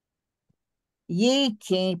 ye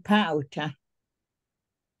king pauta.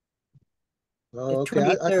 Oh, okay.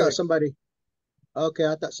 I thought somebody. Okay,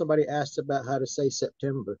 I thought somebody asked about how to say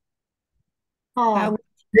September. Oh,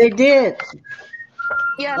 they did.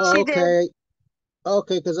 Yeah, oh, she okay. did.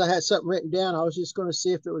 Okay, because I had something written down. I was just going to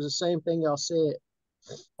see if it was the same thing y'all said.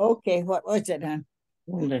 Okay, what was it, hon?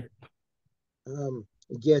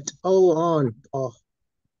 Get on, Paul.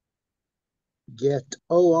 Get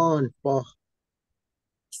on, Paul.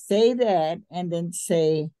 Say that and then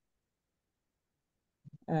say,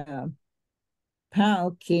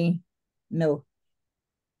 Pauki, no,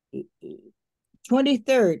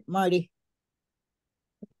 23rd, Marty.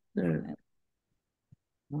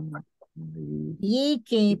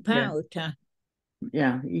 Yiki Pauta.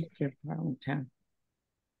 Yeah, Yiki Pauta.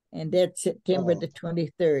 And that's September the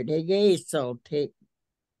 23rd. Hey, guys, salt tape.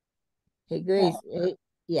 Hey, guys,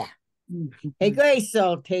 yeah. Hey, guys,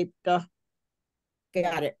 salt tape, though.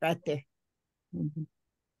 Got it right there.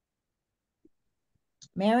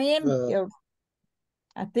 Marion,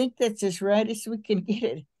 I think that's as right as we can get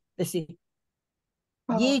it. Let's see.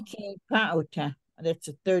 Yiki Pauta. That's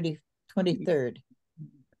the 23rd.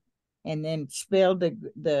 And then spell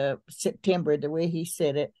the September the way he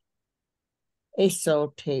said it. A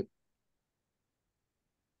salt tape.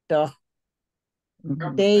 The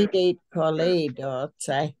date collade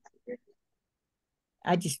outside.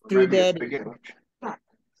 I just threw that in.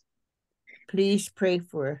 Please pray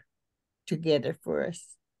for together for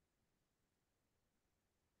us.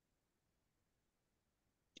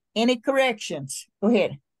 Any corrections? Go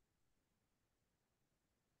ahead.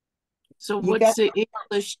 So what's the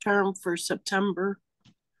English term for September?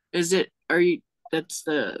 What's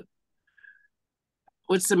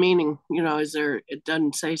the meaning? You know, it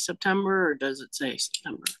doesn't say September or does it say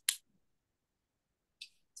September?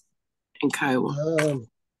 In Kiowa.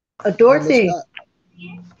 Dorothy.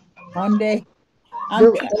 Monday.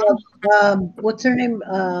 What's her name?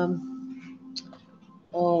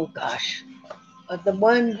 Oh gosh. The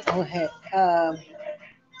one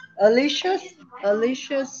Alicia's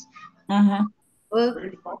book.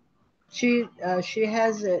 She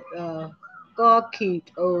has it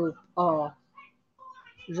Gawkeet.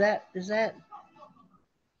 Is that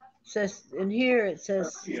says in here it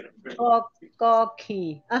says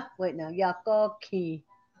Gawkey. Wait now, yeah, Gawkey.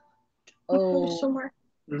 Somewhere.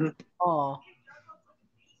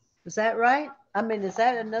 Is that right? I mean, is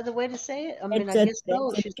that another way to say it? I mean, I guess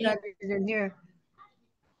so. She's got it in here.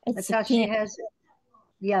 That's how she has it.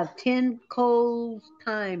 Yeah, 10 coals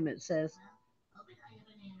time, it says.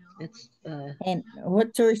 It's And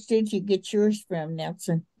what source did you get yours from,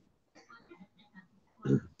 Nelson?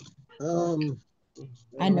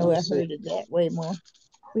 I know I heard it that way more.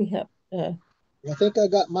 We have I think I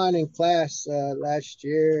got mine in class last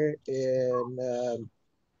year, and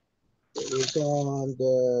it was on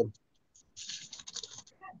the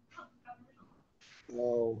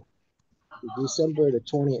December the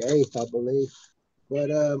 28th, I believe.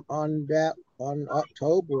 But on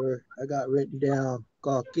October, I got written down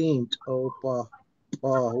Kakint Opa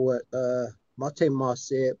what Matema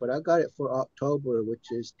said, but I got it for October,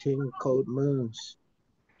 which is 10 cold moons.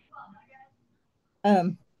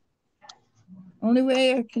 Only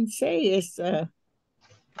way I can say is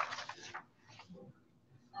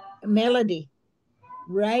melody.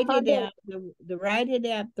 Write it out write it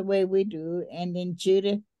out the way we do, and then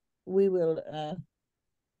Judith, we will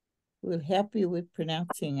we'll help you with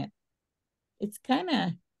pronouncing it. It's kind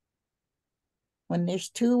of, when there's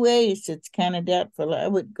two ways, it's kind of doubtful. I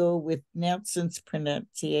would go with Nelson's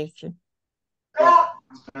pronunciation. Can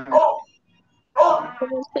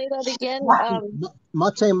you say that again?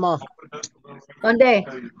 Matema. Monday.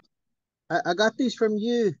 I got these from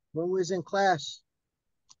you when we was in class.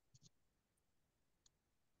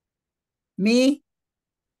 Me?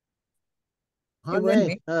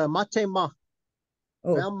 Honey, Matema.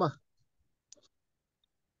 Oh. Velma.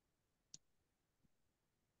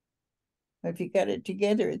 If you got it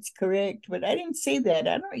together, it's correct. But I didn't see that.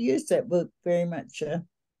 I don't use that book very much.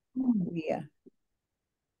 Yeah.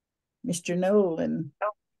 Mr. Knoll and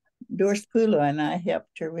Doris Pula and I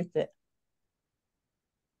helped her with it.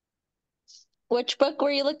 Which book were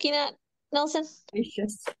you looking at, Nelson?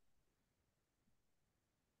 Vicious.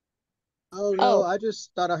 Oh, no, I just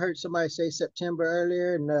thought I heard somebody say September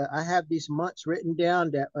earlier, and I have these months written down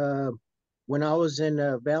that when I was in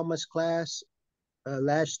Velma's class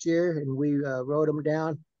last year, and we wrote them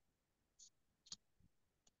down.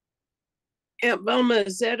 Yeah, Velma,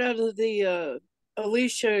 is that out of the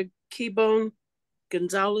Alicia Keybone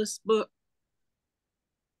Gonzalez book?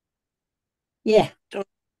 Yeah.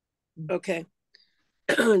 Okay.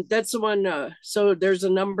 That's the one. So there's a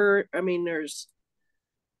number. I mean,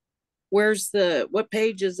 what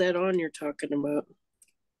page is that on you're talking about?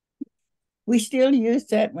 We still use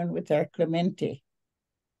that one with our Clemente.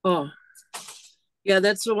 Oh, yeah,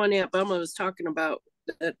 that's the one Aunt Velma was talking about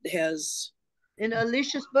that has. In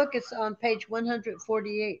Alicia's book, it's on page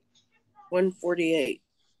 148. 148.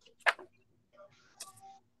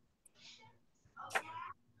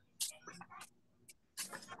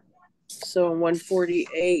 So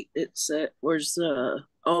 148, it's where's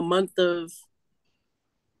month of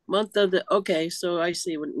the, okay, so I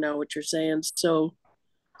see now what you're saying. So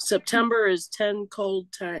September is 10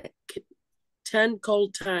 cold times 10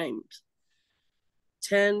 coals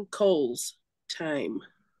time.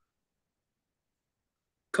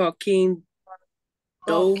 Caulking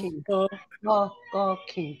Dopa.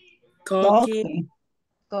 Caulking Dopa.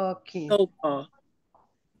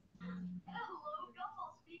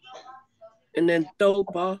 And then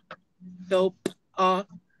Dopa.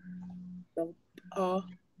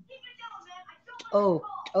 Oh,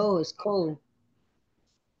 it's cold.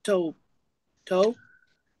 Toe.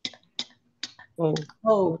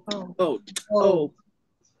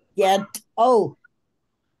 Yeah. Oh.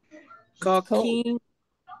 Caulking.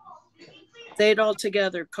 Say it all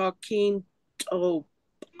together. Caulking.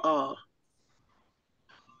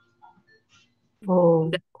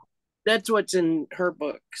 That's what's in her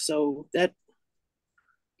book. So that.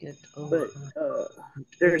 But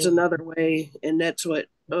there's another way, and that's what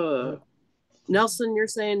Nelson, you're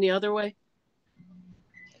saying the other way?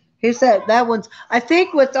 He said that one's, I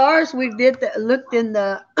think with ours we looked in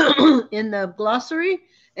the in the glossary,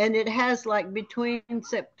 and it has like between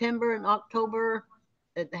September and October,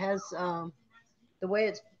 it has the way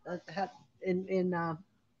it's in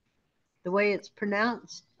the way it's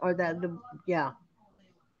pronounced, or yeah.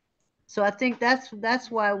 So I think that's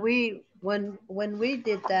why when we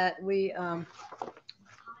did that, we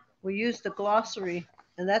used the glossary,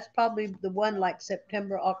 and that's probably the one like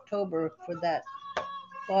September, October for that.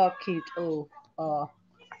 Yeah,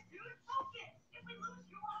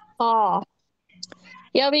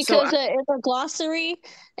 because in the glossary,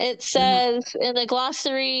 it says in the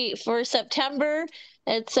glossary for September,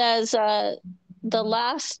 it says the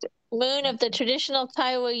last moon of the traditional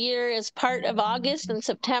Kiowa year is part of August and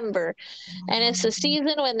September, and it's the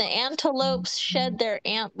season when the antelopes shed their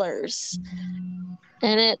antlers.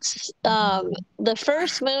 And it's the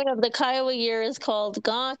first moon of the Kiowa year is called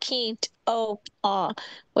Ga Keet Aw,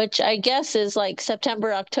 which I guess is like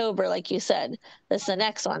September, October, like you said. That's the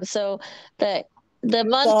next one. So the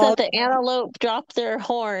month that the antelope drop their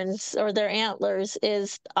horns or their antlers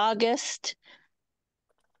is August.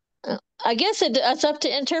 I guess it's up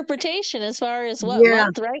to interpretation as far as what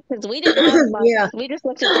month, right? Because we didn't have a month. Yeah. We just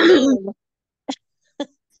looked at the moon.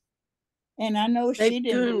 And I know she didn't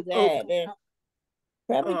do that. It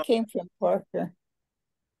probably came from Parker.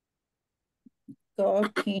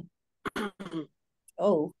 Okay.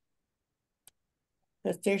 Oh,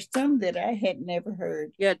 because there's some that I had never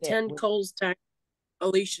heard. Yeah, 10 Coles time,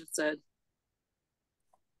 Alicia said.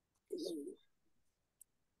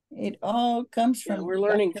 It all comes from. We're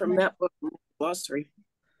learning from that book, glossary.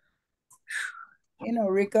 You know,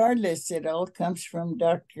 regardless, it all comes from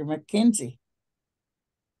Dr. McKenzie.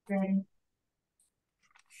 Okay.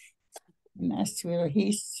 And that's where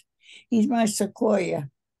he's my sequoia.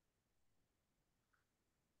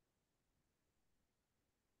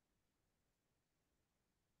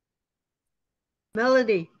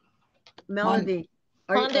 Melody. Are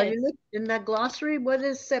you looking in that glossary? What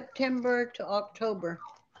is September to October?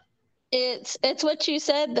 It's what you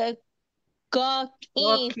said, the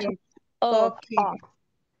Gawki.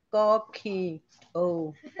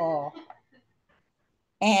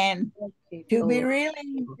 And to be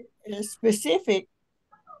really specific,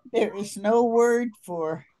 there is no word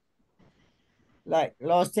for like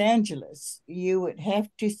Los Angeles. You would have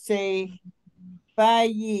to say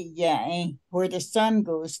where the sun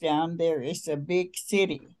goes down, there is a big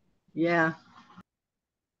city. Yeah.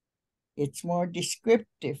 It's more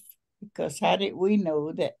descriptive because how did we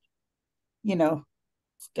know that, you know,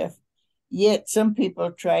 stuff? Yet some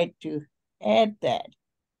people try to add that.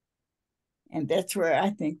 And that's where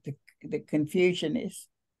I think the confusion is.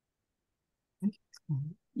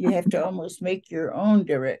 You have to almost make your own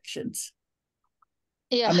directions.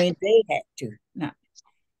 Yeah. I mean, they had to. Not.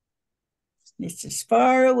 This is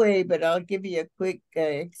far away, but I'll give you a quick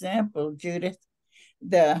example, Judith.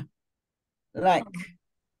 Like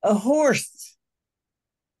a horse,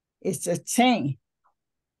 it's a chain.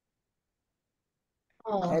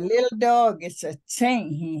 A little dog, it's a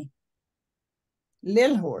chain.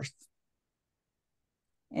 Little horse.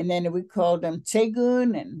 And then we called them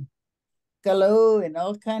Tegun and Galo and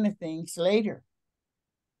all kind of things later.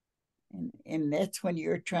 And that's when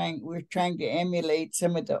we're trying to emulate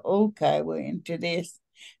some of the old Kiowa into this.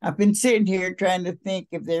 I've been sitting here trying to think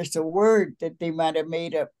if there's a word that they might have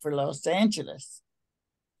made up for Los Angeles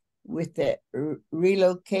with that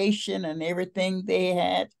relocation and everything they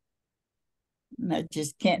had. And I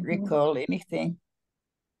just can't recall anything.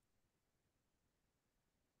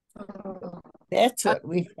 That's what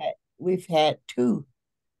we've had too.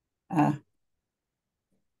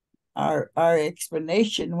 Our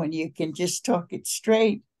explanation, when you can just talk it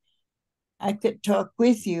straight. I could talk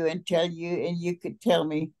with you and tell you, and you could tell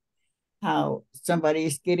me how somebody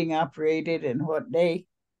is getting operated and what day.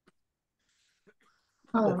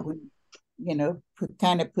 But when, you know,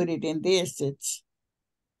 kind of put it in this, it's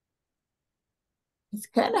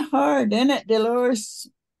kind of hard, isn't it, Dolores,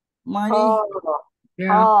 Marty?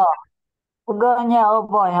 Yeah. Oh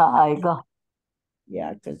boy,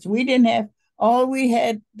 yeah, because we didn't have. All we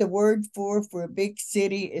had the word for a big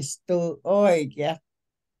city is yeah.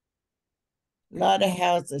 A lot of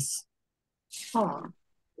houses.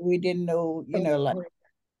 We didn't know, you know, like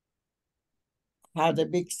how the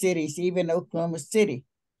big cities, even Oklahoma City,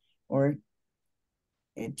 or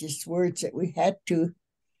it just words that we had to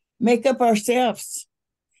make up ourselves.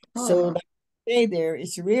 So like I say, there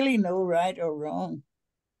is really no right or wrong.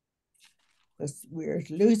 Because we're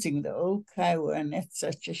losing the old Kiowa, and that's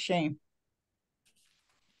such a shame.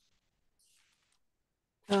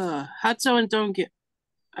 Hatso and don't get.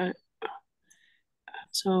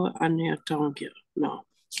 So Anya don't get no.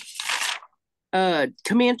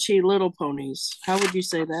 Comanche Little Ponies. How would you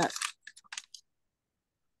say that?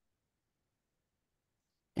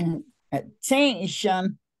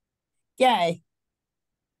 Sean guy.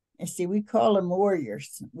 And see, we call them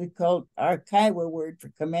warriors. We call our Kiowa word for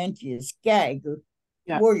Comanche is Gaigu,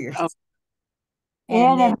 warriors. Oh.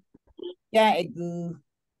 And then Gaigu,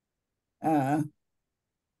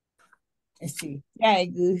 let's see,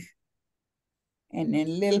 Gaigu, and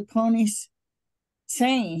then Little Ponies,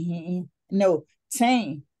 Gaigu.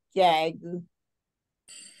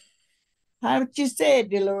 How would you say it,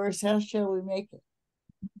 Dolores? How shall we make it?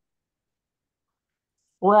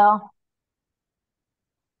 Well,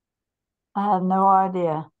 I have no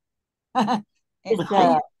idea. Is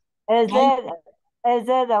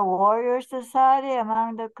it a warrior society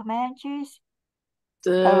among the Comanches?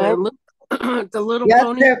 The little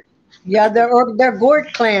pony. Yeah, they're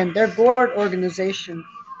Gourd clan. They're Gourd organization.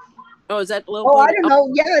 Oh, is that the little Oh, I pony? don't know.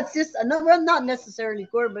 Yeah, it's just no, well, not necessarily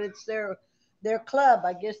Gourd, but it's their club.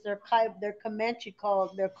 I guess they're Comanche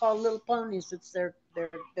called. They're called Little Ponies. It's their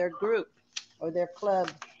group or their club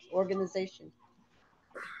organization.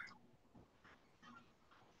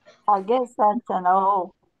 I guess that's an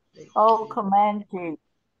old Comanche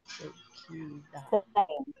saying.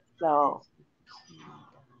 So,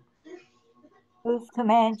 who's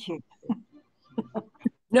Comanche?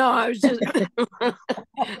 No, I was just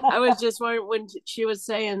I was just wondering when she was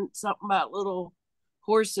saying something about little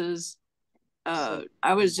horses.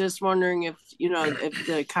 I was just wondering if if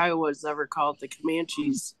the Kiowas ever called the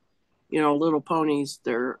Comanches, little ponies.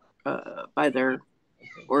 They're by their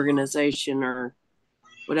organization or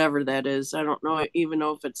whatever that is. I don't even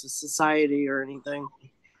know if it's a society or anything.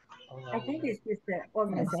 I think it's just an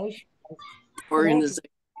organization. Organization.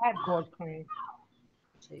 Have Gourd clan.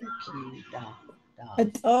 A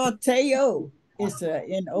Teo is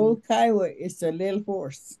in Old Kiowa. It's a little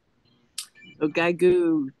horse.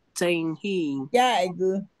 Gaigu saying he.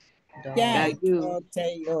 Gaigu. Gaigu.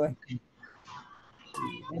 Teo.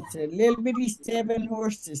 It's a little bitty 7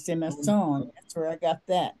 horses in a song. That's where I got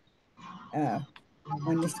that.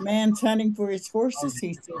 When this man's hunting for his horses,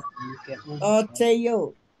 he says, "Oh,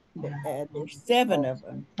 Teo." There's 7 of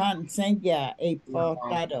them.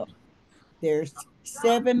 There's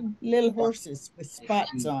 7 little horses with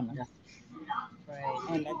spots on them.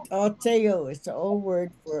 And a tauteo is the old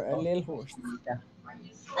word for a little horse.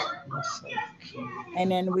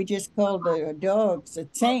 And then we just called the dogs a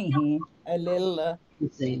tsahi, a little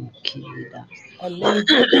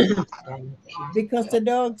because the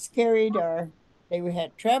dogs carried they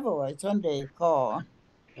had travel as one day called.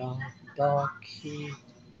 Dog.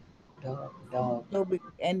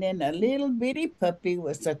 And then a little bitty puppy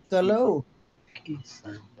was a kalo.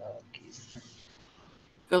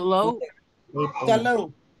 Galo?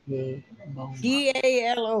 Galo.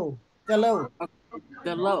 Galo. Galo.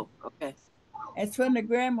 Galo. Okay. That's when the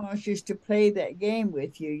grandmas used to play that game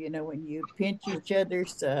with you, when you pinch each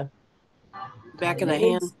other's back of the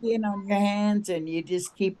hand, skin on your hands, and you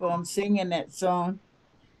just keep on singing that song,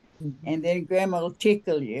 and then grandma will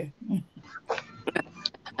tickle you.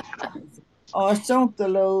 Oh,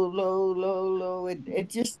 sonka low, low, low, low.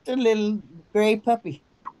 It's just a little gray puppy.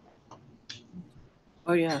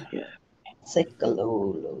 Oh yeah.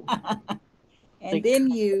 And then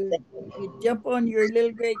you jump on your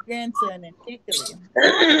little great grandson and tickle him.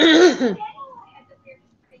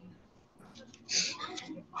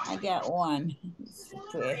 I got one.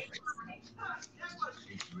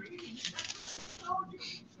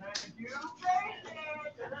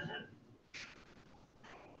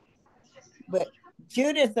 But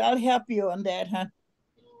Judith, I'll help you on that, huh?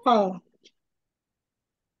 Oh.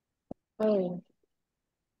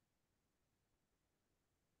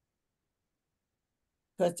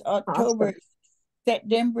 Because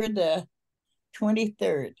September the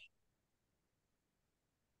 23rd.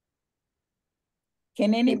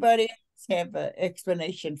 Can anybody else have an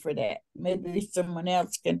explanation for that? Maybe someone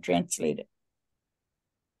else can translate it.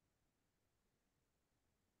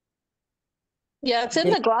 Yeah, it's in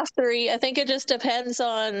the glossary. I think it just depends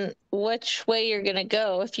on which way you're going to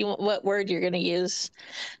go, what word you're going to use.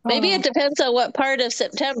 Maybe it depends on what part of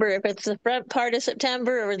September, if it's the front part of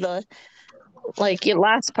September or the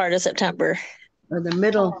last part of September. Or the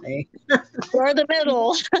middle. Or the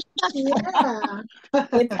middle. Yeah.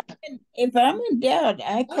 If I'm in doubt,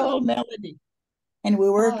 I call Melody and we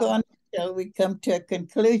work on it until we come to a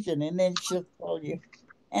conclusion, and then she'll call you.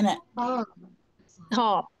 And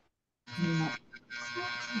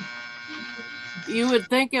you would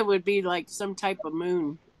think it would be like some type of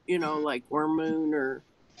moon, like worm moon or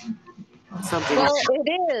something. Well,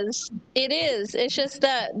 it is. It's just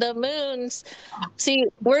that the moons, see,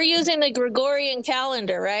 we're using the Gregorian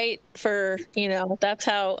calendar, right? For, that's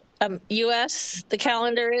how US, the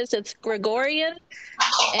calendar is. It's Gregorian.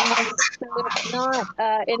 And so it's not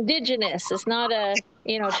indigenous. It's not a,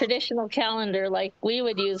 traditional calendar like we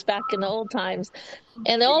would use back in the old times.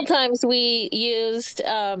 In the old times, we used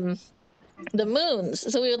the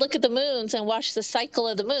moons. So we would look at the moons and watch the cycle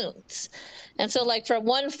of the moons. And so like from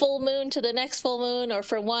one full moon to the next full moon, or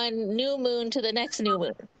from one new moon to the next new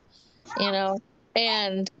moon,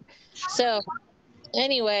 and so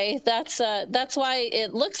anyway, that's why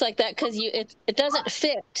it looks like that, because it doesn't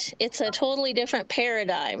fit. It's a totally different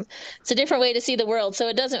paradigm. It's a different way to see the world. So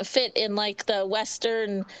it doesn't fit in like the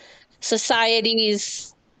Western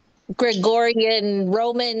society's Gregorian,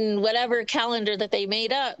 Roman, whatever calendar that they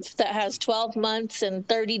made up that has 12 months and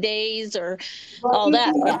 30 days or all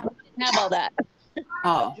that. We didn't have all that.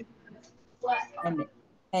 Oh.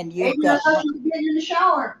 And you've got getting in the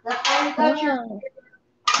shower. That's why you got your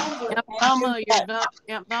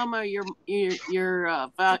Aunt Velma, your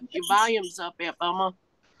volume's up, Aunt Velma.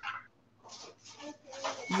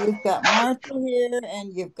 You've got Martha here,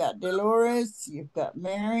 and you've got Dolores, you've got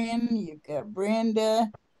Marion, you've got Brenda,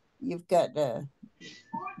 you've got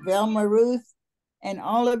Velma Ruth, and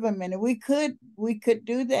all of them. And we could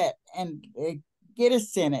do that and get a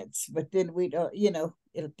sentence, but then we don't.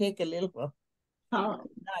 It'll take a little while. Not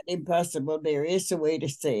impossible. There is a way to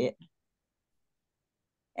say it.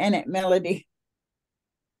 And it Melody.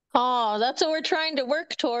 Oh, that's what we're trying to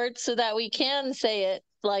work towards, so that we can say it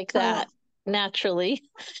like that naturally.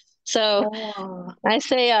 So I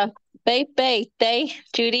say they,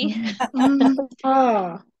 Judy.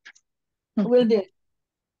 We'll do.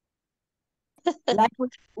 Like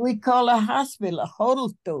we call a hospital a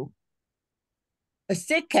hospital, a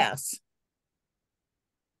sick house.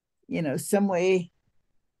 Some way.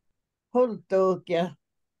 Hospital, yeah.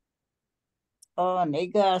 Oh,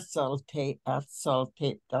 nega assaultate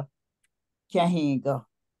the Kahinga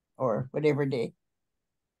or whatever day.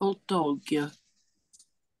 Hotogia.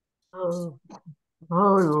 Oh.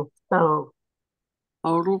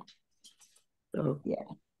 Yeah.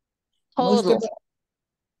 Total.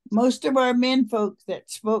 Most of our men folks that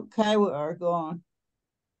spoke Kiowa are gone.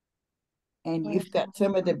 And you've got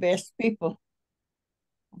some of the best people,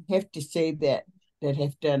 I have to say, that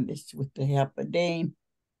have done this with the help of Dane.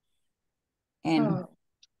 And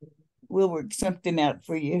we'll work something out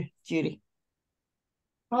for you, Judy.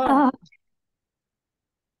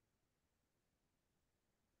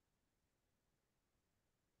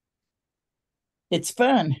 It's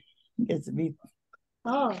fun. It's be.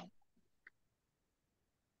 Yeah,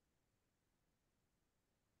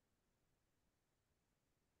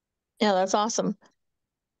 that's awesome.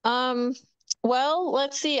 Well,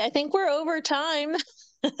 let's see. I think we're over time.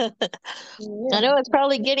 I know it's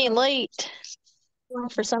probably getting late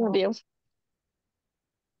for some of you.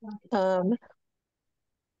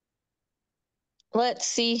 Let's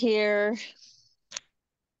see here.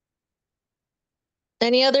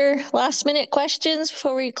 Any other last minute questions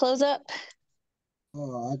before we close up?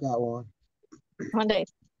 Oh, I got one. One day.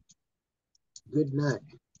 Good night.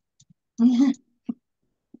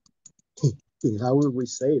 How would we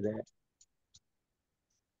say that?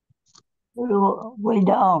 We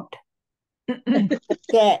don't.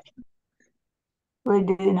 Yeah. We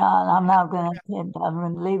do not. I'm going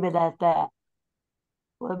to leave it at that.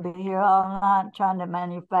 We'll be here all night trying to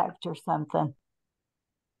manufacture something.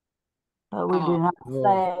 But we do not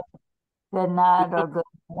say good night or good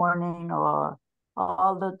morning or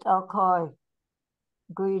I'll call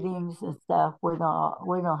greetings and stuff. We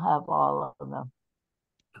don't have all of them.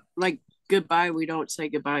 Like goodbye, we don't say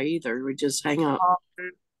goodbye either. We just hang up.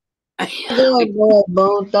 I'll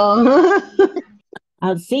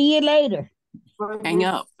see you later. Hang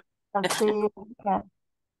up. I'll see you again.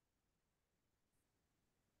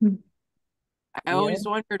 I always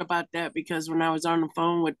wondered about that because when I was on the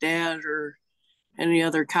phone with Dad or any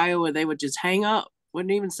other Kiowa, they would just hang up,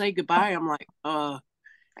 wouldn't even say goodbye. I'm like, I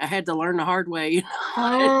had to learn the hard way.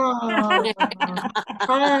 I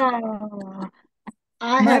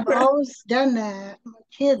have always done that. My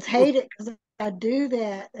kids hate it because I do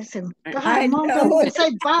that. They say, bye, Mom, don't even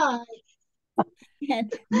say bye.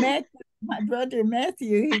 And my brother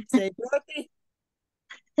Matthew, he'd say, Dorothy,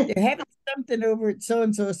 they're having something over at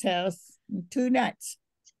so-and-so's house in 2 nights.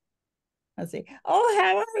 I say, oh,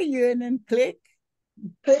 how are you? And then click.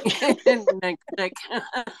 And then click.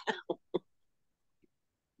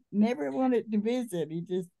 Never wanted to visit. He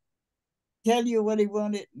just tell you what he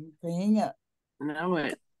wanted and hang up. Know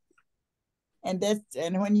it. And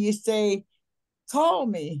when you say, call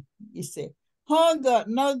me, you say, hung up,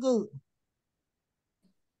 no good.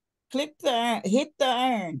 Click the iron, hit the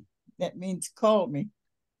iron. That means call me.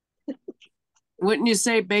 Wouldn't you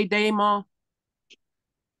say Bay Day, Ma?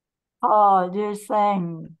 Oh, you're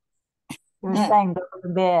saying go to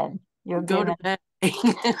bed. Go to bed.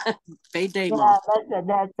 Bay Day, yeah, Ma.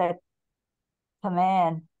 That's a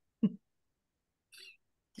command.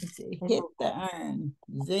 Hit the iron.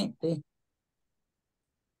 Ain't they?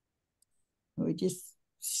 We're just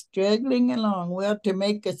struggling along. Well, to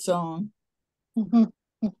make a song.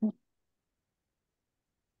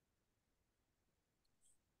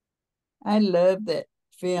 I love that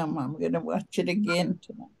film. I'm going to watch it again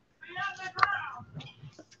tonight.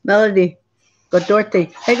 Melody, go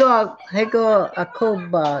Dorothy. Hey go a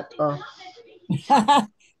cobalt.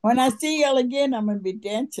 When I see y'all again, I'm going to be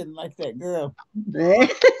dancing like that girl. Hey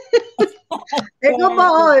go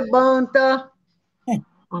boy, Bonta.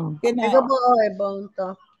 Good night. Hey go boy,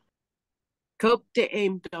 Bonta. Cope te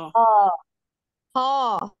aim do.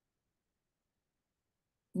 Oh.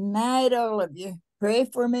 Night, all of you. Pray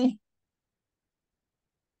for me.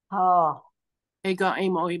 Oh. E ga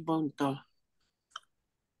aim oi bonto.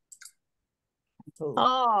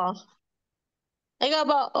 Oh. Ikaw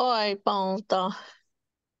ba oy ponto?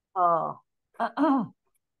 Oh.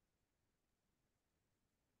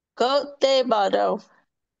 Go te bado.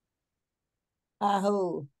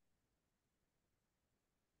 Aho.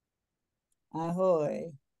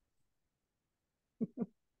 Ahoy.